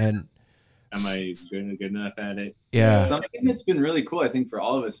doing, and am I good enough at it? Yeah. Something that's been really cool, I think, for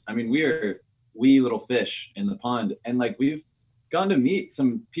all of us. I mean, we are wee little fish in the pond, and like we've gotten to meet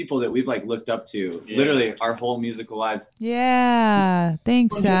some people that we've like looked up to literally our whole musical lives. Yeah.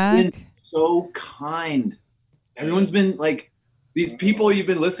 Thanks, Zach. So kind. Everyone's been like, these people you've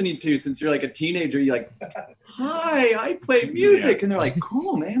been listening to since you're like a teenager. You're like, hi, I play music. And they're like,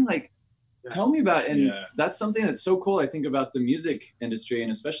 cool, man. Like, tell me about it. And that's something that's so cool, I think, about the music industry,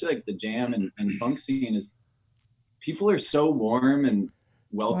 and especially like the jam and funk scene, is people are so warm and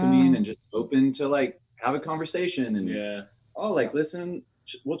welcoming and just open to like have a conversation and like listen,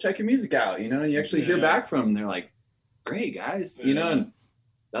 we'll check your music out, and you actually hear back from them. They're like, great guys, and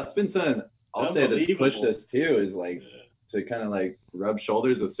that's been something I'll say that's pushed us too, is like to kind of like rub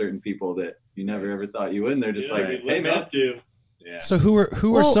shoulders with certain people that you never ever thought you would, and they're just like, hey man. Up to. So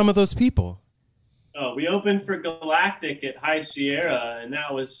who are some of those people? Oh, we opened for Galactic at High Sierra, and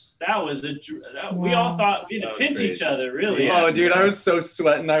that was we all thought we'd pinch each other, really. Oh, dude, I was so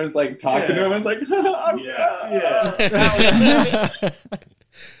sweating. I was like talking to him. I was like, we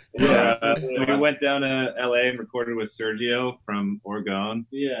went down to LA and recorded with Sergio from Oregon.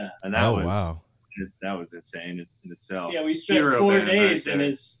 Yeah, and that was insane in itself. Yeah, we spent 4 days in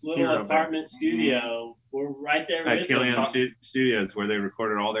his little apartment studio. We're right there with Killian Studios, where they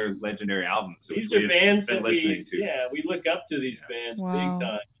recorded all their legendary albums. These are bands that we look up to these bands big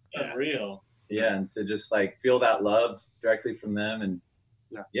time. Unreal. Yeah, and to just like feel that love directly from them, and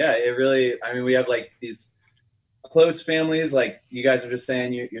it really. I mean, we have like these close families, like you guys are just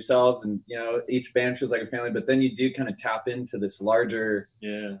saying yourselves, and each band feels like a family. But then you do kind of tap into this larger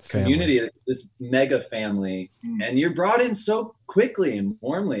community, this mega family, and you're brought in so quickly and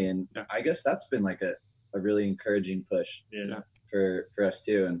warmly. And I guess that's been like a really encouraging push for us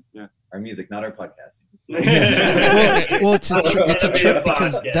too, and our music, not our podcasting. Well, it's a trip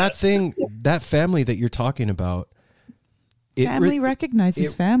because that family that you're talking about, family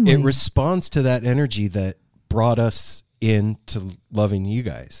recognizes family. It responds to that energy that brought us into loving you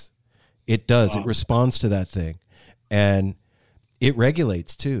guys. It does. It responds to that thing, and it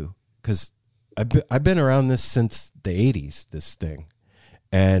regulates too. Because I've been around this since the 80s. This thing,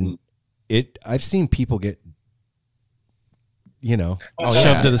 and I've seen people get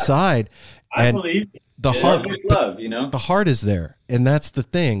shoved to the side, and the heart, love, the heart is there, and that's the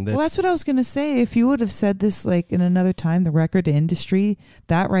thing. That's what I was gonna say. If you would have said this like in another time, the record industry,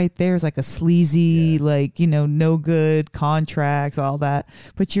 that right there is like a sleazy, no good contracts, all that.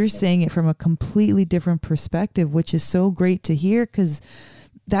 But you're saying it from a completely different perspective, which is so great to hear, because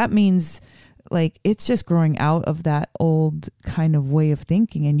that means like it's just growing out of that old kind of way of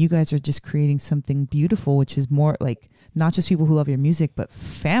thinking, and you guys are just creating something beautiful, which is more like not just people who love your music, but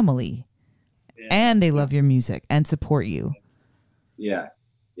family. And they love your music and support you. Yeah.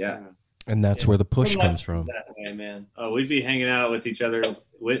 And that's where the push comes from. That way, man. Oh, we'd be hanging out with each other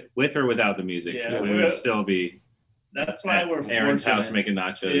with or without the music. Yeah, we would still be. That's why we're Aaron's house making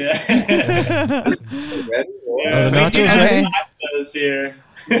nachos. Yeah. The nachos ready? Nachos here.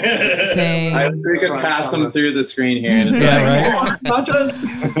 Dang. We could pass them through the screen here. And it's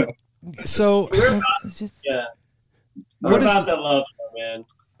nachos. So it's just what about the love, man?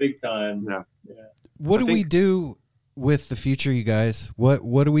 Big time. Yeah. What do we do with the future, you guys?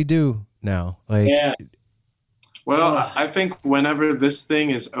 What do we do now? Well, I think whenever this thing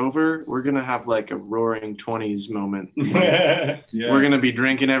is over, we're going to have like a roaring 20s moment. We're going to be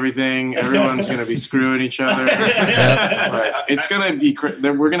drinking everything. Everyone's going to be screwing each other. It's going to be,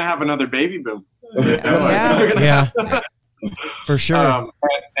 we're going to have another baby boom. For sure.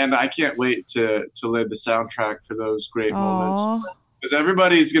 And I can't wait to lay the soundtrack for those great moments. Because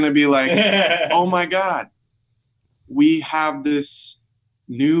everybody's going to be like, oh my God, we have this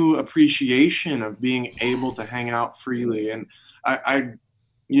new appreciation of being able to hang out freely. And there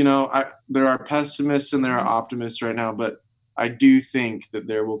are pessimists and there are optimists right now, but I do think that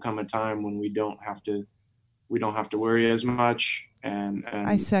there will come a time when we don't have to worry as much. And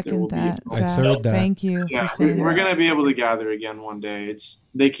I second that. I third that. Thank you. Yeah, we're going to be able to gather again one day.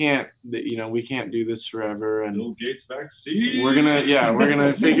 We can't do this forever. And Bill Gates vaccine. We're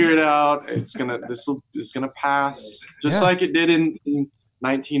gonna figure it out. It's gonna pass, just like it did in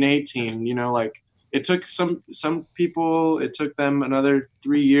 1918. Like it took some people, it took them another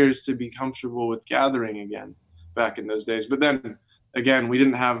 3 years to be comfortable with gathering again back in those days. But then again, we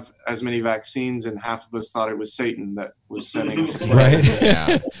didn't have as many vaccines, and half of us thought it was Satan that was sending us. Right?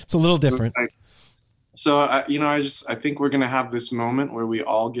 Yeah, it's a little different. So I think we're gonna have this moment where we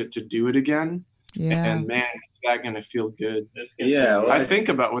all get to do it again. Yeah. And man, is that gonna feel good? I think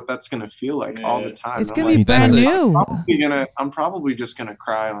about what that's gonna feel like all the time. It's gonna be brand new. I'm probably just gonna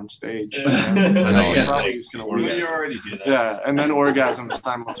cry on stage. You already do that. Yeah, and then orgasm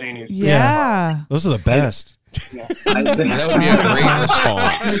simultaneously. Yeah. Those are the best. Yeah. That would be a great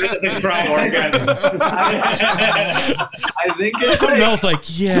response. I think it's like, Mel's like,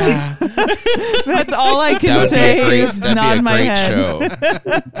 yeah. That's all I can say is nod my head.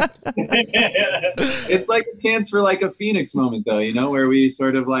 It's like a chance for like a phoenix moment, though, where we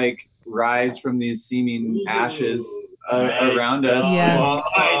sort of like rise from these seeming ashes around us. Yes.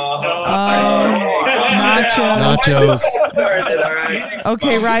 Nachos.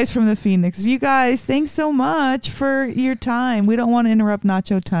 Okay, Rise from the Phoenix. You guys, thanks so much for your time. We don't want to interrupt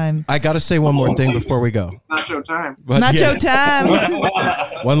Nacho time. I got to say one more thing before we go. Nacho time. Nacho time.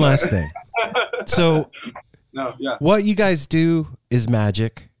 One last thing. So, what you guys do is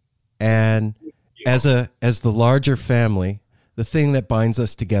magic, and as the larger family, the thing that binds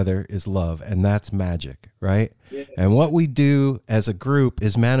us together is love, and that's magic, right? Yeah. And what we do as a group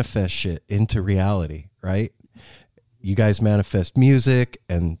is manifest shit into reality, right? You guys manifest music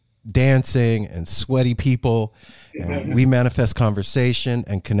and dancing and sweaty people, and we manifest conversation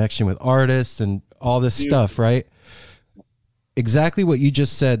and connection with artists and all this stuff, right? Exactly what you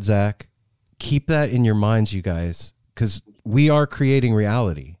just said, Zach. Keep that in your minds, you guys, because we are creating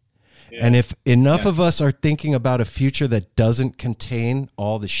reality. Yeah. And if enough of us are thinking about a future that doesn't contain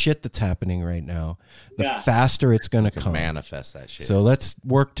all the shit that's happening right now, the faster it's going to come. Manifest that shit. So let's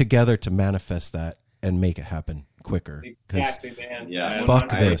work together to manifest that and make it happen quicker. Exactly, man. Yeah. Fuck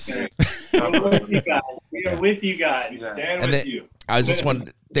this. I'm with you guys. We are with you guys. We stand with you. I just want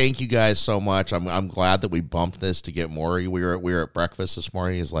to thank you guys so much. I'm glad that we bumped this to get more. We were at breakfast this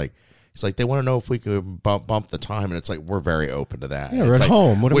morning. He's like, they want to know if we could bump the time, and it's like, we're very open to that. Yeah, we're at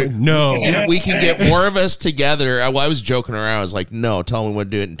home. What do we? No, we can get more of us together. I was joking around. I was like, no, tell me we'll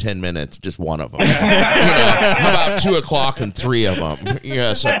do it in 10 minutes, just one of them. How about 2 o'clock and 3 of them?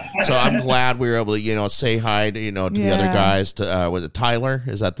 Yeah, so I'm glad we were able to say hi to the other guys. To was it Tyler?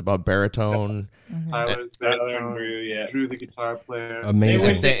 Is that the baritone? Tyler and Drew, Drew the guitar player.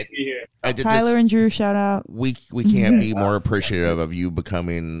 Amazing. Tyler and Drew, shout out. We can't be more appreciative of you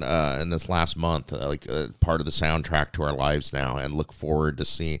becoming in this last month part of the soundtrack to our lives now, and look forward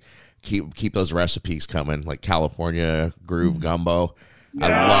to keep those recipes coming, like California groove gumbo. I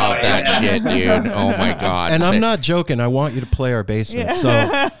love that shit, dude. Oh my god! And I'm not joking. I want you to play our basement, so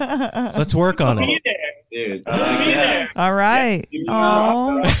let's work on it. Dude. All right.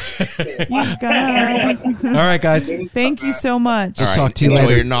 Oh, you guys. All right, guys. Thank you so much. We'll talk to you Enjoy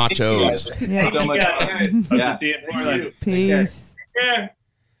later. your nachos. Yeah. See you more later. Peace.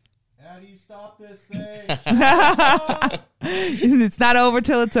 How do you stop this thing? It's not over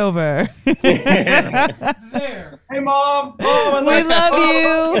till it's over. There. Hey, Mom. We love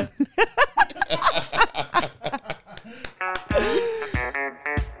you.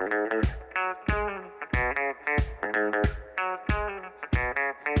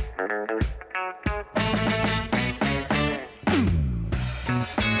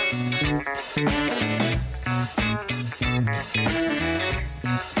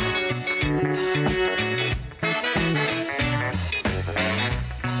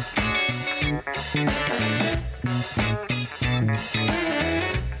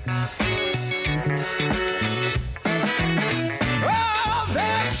 All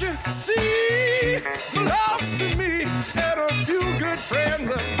that you see belongs to me and a few good friends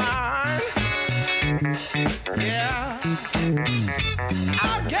of mine. Yeah,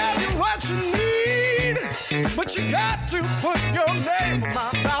 I'll give you what you need, but you got to put your name on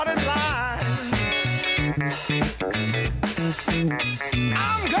my dotted line.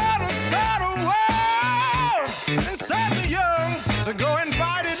 I'm gonna start a war and send the young to go and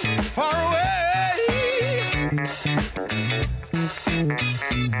fight it far away.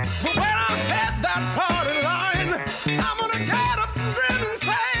 But when I hit that party line, I'm gonna get up and grin and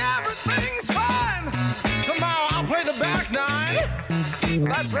say everything's fine. Tomorrow I'll play the back nine.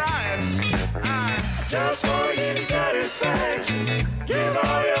 That's right. I just wanna give you satisfaction. Give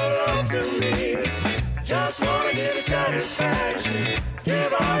all your love to me. Just wanna give you satisfaction.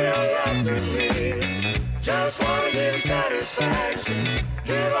 Give all your love to me. Just wanna give you satisfaction.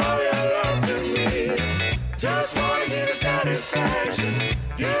 Give all your love to me. Just wanna give you satisfaction.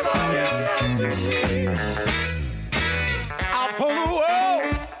 Give all your love to me. I'll pull the wool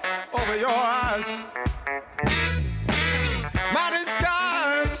over your eyes. My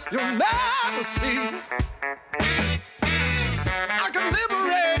disguise you'll never see. I can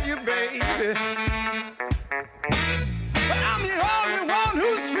liberate you, baby. But I'm the only one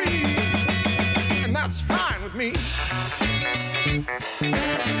who's free. And that's fine with me.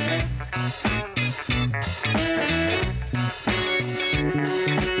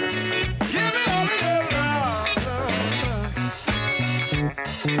 Give me all of your love.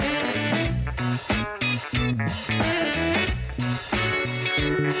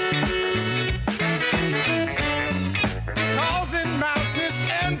 Causing mass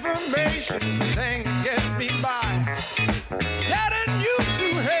misinformation is the thing that gets me by. Getting you to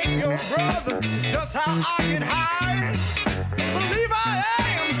hate your brother is just how I get high. Believe I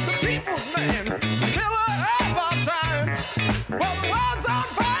am the people's man, the pillar of our time. Well, the world's on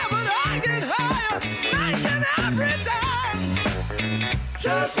fire, but I get higher.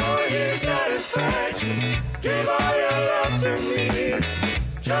 Just wanna give you satisfaction. Give all your love to me.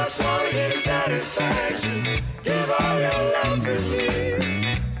 Just wanna give you satisfaction. Give all your love to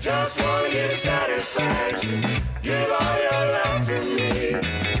me. Just wanna give you satisfaction. Give all your love to me.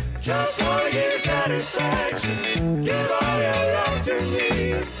 Just wanna give you satisfaction. Give all your love to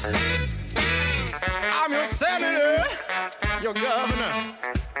me. I'm your senator, your governor.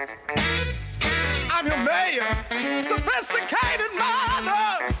 I'm your mayor, sophisticated mother.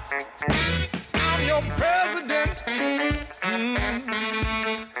 I'm your president. And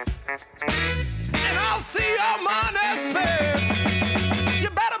I'll see your money spent. You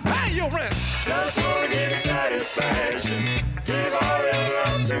better pay your rent. Just wanna give you satisfaction. Give all your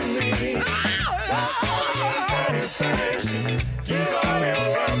love to me. Just wanna give you satisfaction. Give all your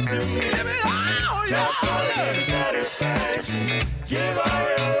love to me. Give me all your just wanna give you satisfaction. Give all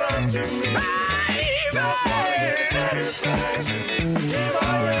your love to me. Baby. Just wanna give you satisfaction. Give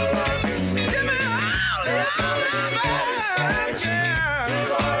all your love to me. Give me all just wanna give you satisfaction.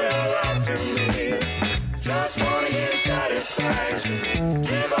 Give all your love to me. Just wanna give you satisfaction.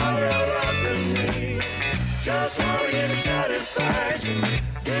 Give all your love to me. Just wanna give you satisfaction.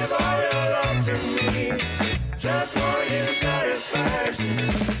 Give all your love to me. Just wanna give you satisfaction.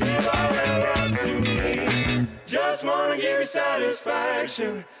 Give all your love to me. Just wanna give you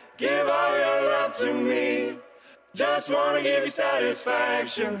satisfaction. Give all your love to me. Just wanna give you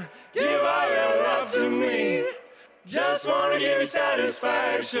satisfaction. Give all your love to me. Just wanna give you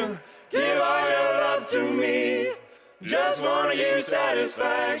satisfaction. Give all your love to me. Just wanna give you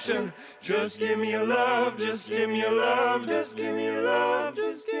satisfaction. Just give me your love. Just give me your love. Just give me your love.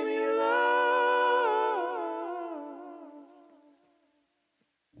 Just give me your love.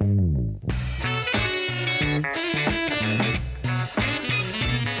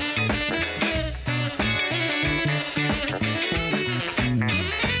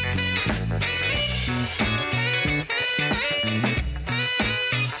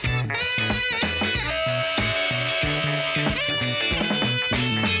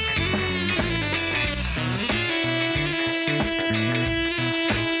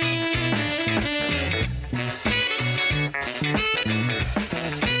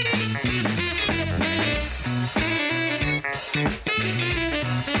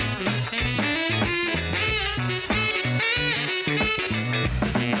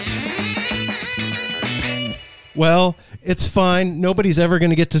 Well, it's fine. Nobody's ever going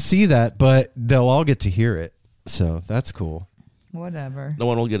to get to see that, but they'll all get to hear it. So that's cool. Whatever. No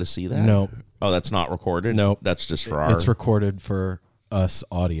one will get to see that? No. Oh, that's not recorded? No. That's just for our... It's recorded for us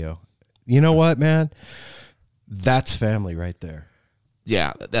audio. You know what, man? That's family right there.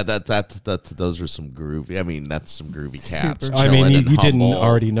 Yeah, that's those are some groovy. I mean, that's some groovy cats. I mean, you didn't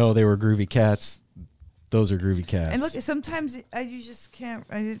already know they were groovy cats. Those are groovy cats. And look, sometimes you just can't.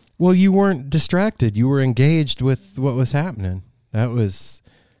 Well, you weren't distracted. You were engaged with what was happening. That was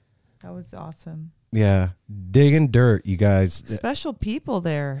awesome. Yeah, digging dirt, you guys. Special people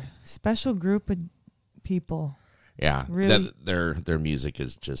there. Special group of people. Yeah, really. Their music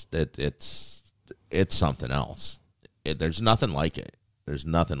is just it's something else. There's nothing like it. There's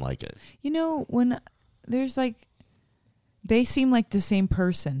nothing like it. You know, when there's like, they seem like the same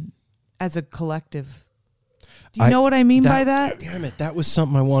person as a collective. Do you know what I mean by that? Damn it, that was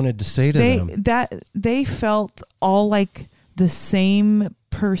something I wanted to say to them. They felt all like the same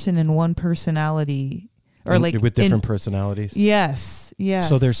person in one personality, or like with different personalities. Yes.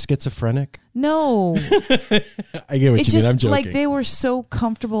 So they're schizophrenic? No, I get what you mean. I'm joking. Like they were so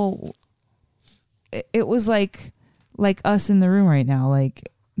comfortable. It was like us in the room right now. Like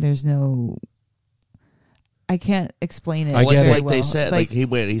there's no. I can't explain it. Like well. They said,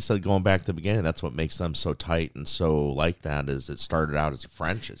 he said, going back to the beginning, that's what makes them so tight and so like that. Is it started out as a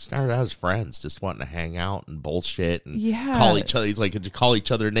friendship. It started out as friends, just wanting to hang out and bullshit and call each other. He's like, call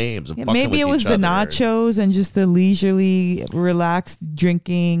each other names. And maybe it was the nachos and just the leisurely, relaxed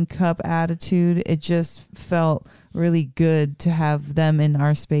drinking cup attitude. It just felt really good to have them in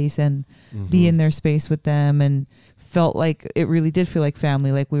our space and be in their space with them, and felt like it really did feel like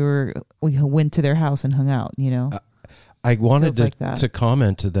family. Like we went to their house and hung out, you know. I wanted to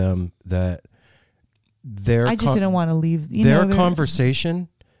comment to them that I just didn't want to leave. Their conversation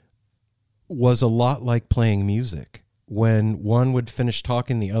was a lot like playing music. When one would finish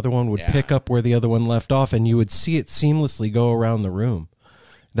talking, the other one would pick up where the other one left off, and you would see it seamlessly go around the room.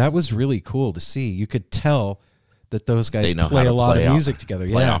 That was really cool to see. You could tell that those guys play a lot of music together.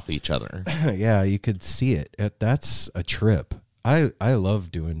 Play off each other. Yeah, you could see it. That's a trip. I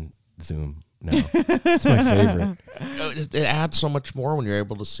love doing Zoom. now. It's my favorite. It adds so much more when you're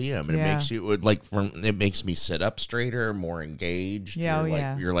able to see them. It makes you it makes me sit up straighter, more engaged.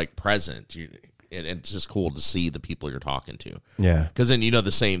 Yeah, you're like present. And it's just cool to see the people you're talking to. Yeah. Because then the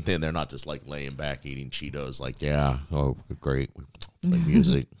same thing. They're not just like laying back eating Cheetos. Like, yeah, oh, great. We play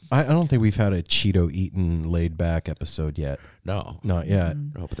music. I don't think we've had a Cheeto eaten laid back episode yet. No. Not yet.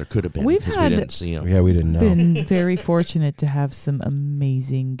 No, but there could have been. We've because had, we didn't see them. Yeah, we didn't know. Been very fortunate to have some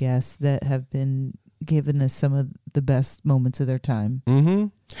amazing guests that have been giving us some of the best moments of their time. Mm-hmm.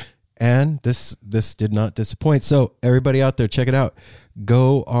 And this did not disappoint. So everybody out there, check it out.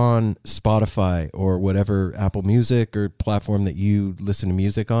 Go on Spotify or whatever Apple Music or platform that you listen to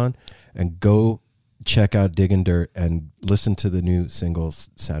music on, and go check out Diggin' Dirt and listen to the new single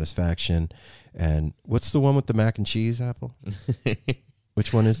Satisfaction. And what's the one with the mac and cheese, Apple?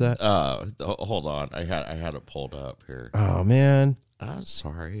 Which one is that? Hold on. I had it pulled up here. Oh man. I'm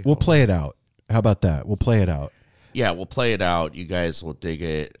sorry. We'll play it out. How about that? We'll play it out. Yeah, we'll play it out. You guys will dig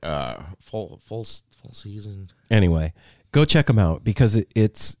it. Full season. Anyway, go check them out because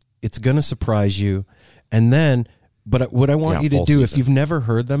it's going to surprise you. And then, but what I want you to do, if you've never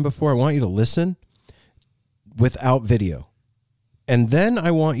heard them before, I want you to listen without video. And then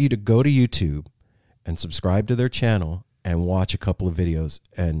I want you to go to YouTube and subscribe to their channel and watch a couple of videos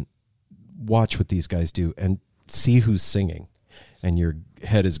and watch what these guys do and see who's singing. And your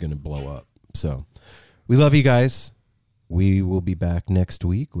head is going to blow up. So we love you guys. We will be back next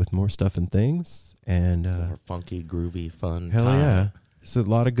week with more stuff and things. And more funky, groovy, fun. Hell yeah. There's a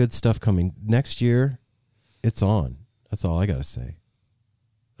lot of good stuff coming. Next year, it's on. That's all I got to say.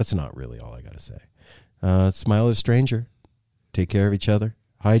 That's not really all I got to say. Smile at a stranger. Take care of each other.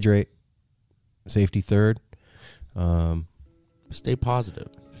 Hydrate. Safety third. Stay positive.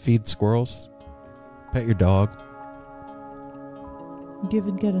 Feed squirrels. Pet your dog. Give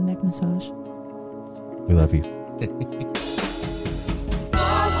and get a neck massage. We love you.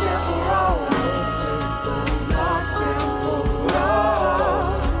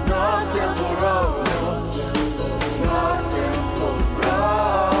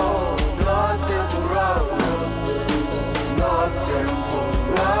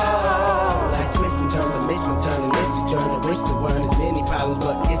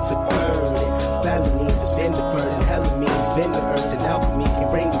 But it's a burden. Family needs has been deferred, and hella means been the earth, and alchemy can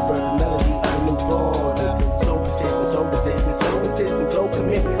bring the birth, the melody of a newborn. So persistent, so resistant, so insistent, so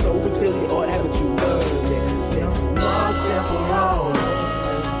commitment, so resilient, or haven't you learned it? No simple road.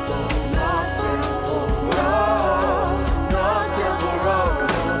 No simple road. No simple road.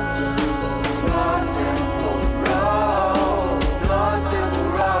 No simple road. No simple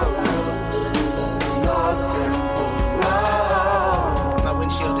road. No simple road. My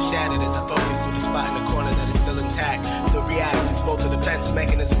windshield is shattered as I focus through the spot in the corner that is still intact. The react is both a defense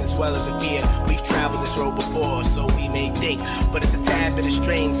mechanism as well as a fear. We've traveled this road before, so we may think, but it's a tad bit of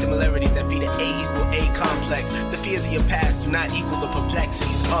strange similarities that feed an A equal A complex. The fears of your past do not equal the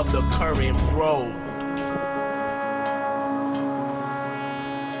perplexities of the current road.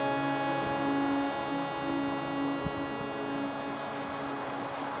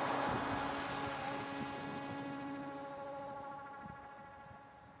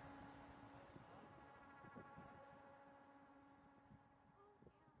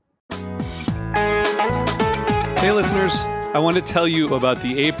 Hey listeners, I want to tell you about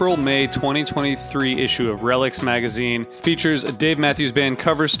the April-May 2023 issue of Relics magazine. Features a Dave Matthews Band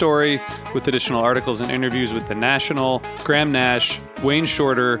cover story with additional articles and interviews with The National, Graham Nash, Wayne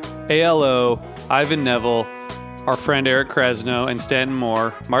Shorter, ALO, Ivan Neville, our friend Eric Krasno and Stanton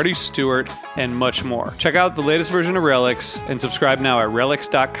Moore, Marty Stewart, and much more. Check out the latest version of Relics and subscribe now at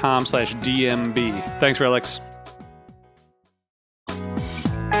relics.com/DMB. Thanks, Relics.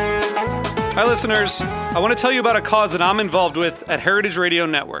 Hi, listeners. I want to tell you about a cause that I'm involved with at Heritage Radio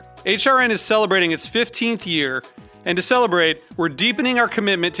Network. HRN is celebrating its 15th year, and to celebrate, we're deepening our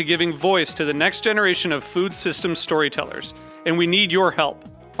commitment to giving voice to the next generation of food system storytellers, and we need your help.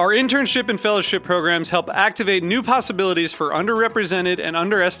 Our internship and fellowship programs help activate new possibilities for underrepresented and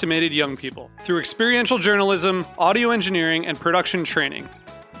underestimated young people through experiential journalism, audio engineering, and production training.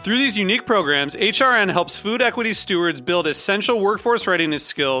 Through these unique programs, HRN helps food equity stewards build essential workforce readiness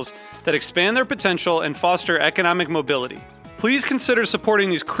skills that expand their potential and foster economic mobility. Please consider supporting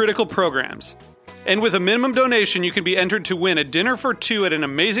these critical programs. And with a minimum donation, you can be entered to win a dinner for two at an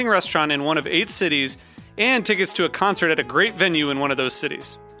amazing restaurant in one of 8 cities and tickets to a concert at a great venue in one of those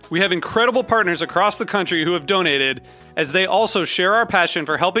cities. We have incredible partners across the country who have donated, as they also share our passion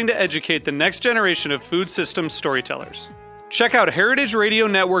for helping to educate the next generation of food system storytellers. Check out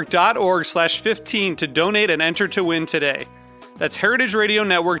heritageradionetwork.org/15 to donate and enter to win today. That's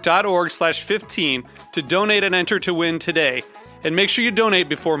heritageradionetwork.org/15 to donate and enter to win today. And make sure you donate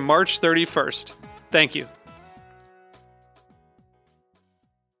before March 31st. Thank you.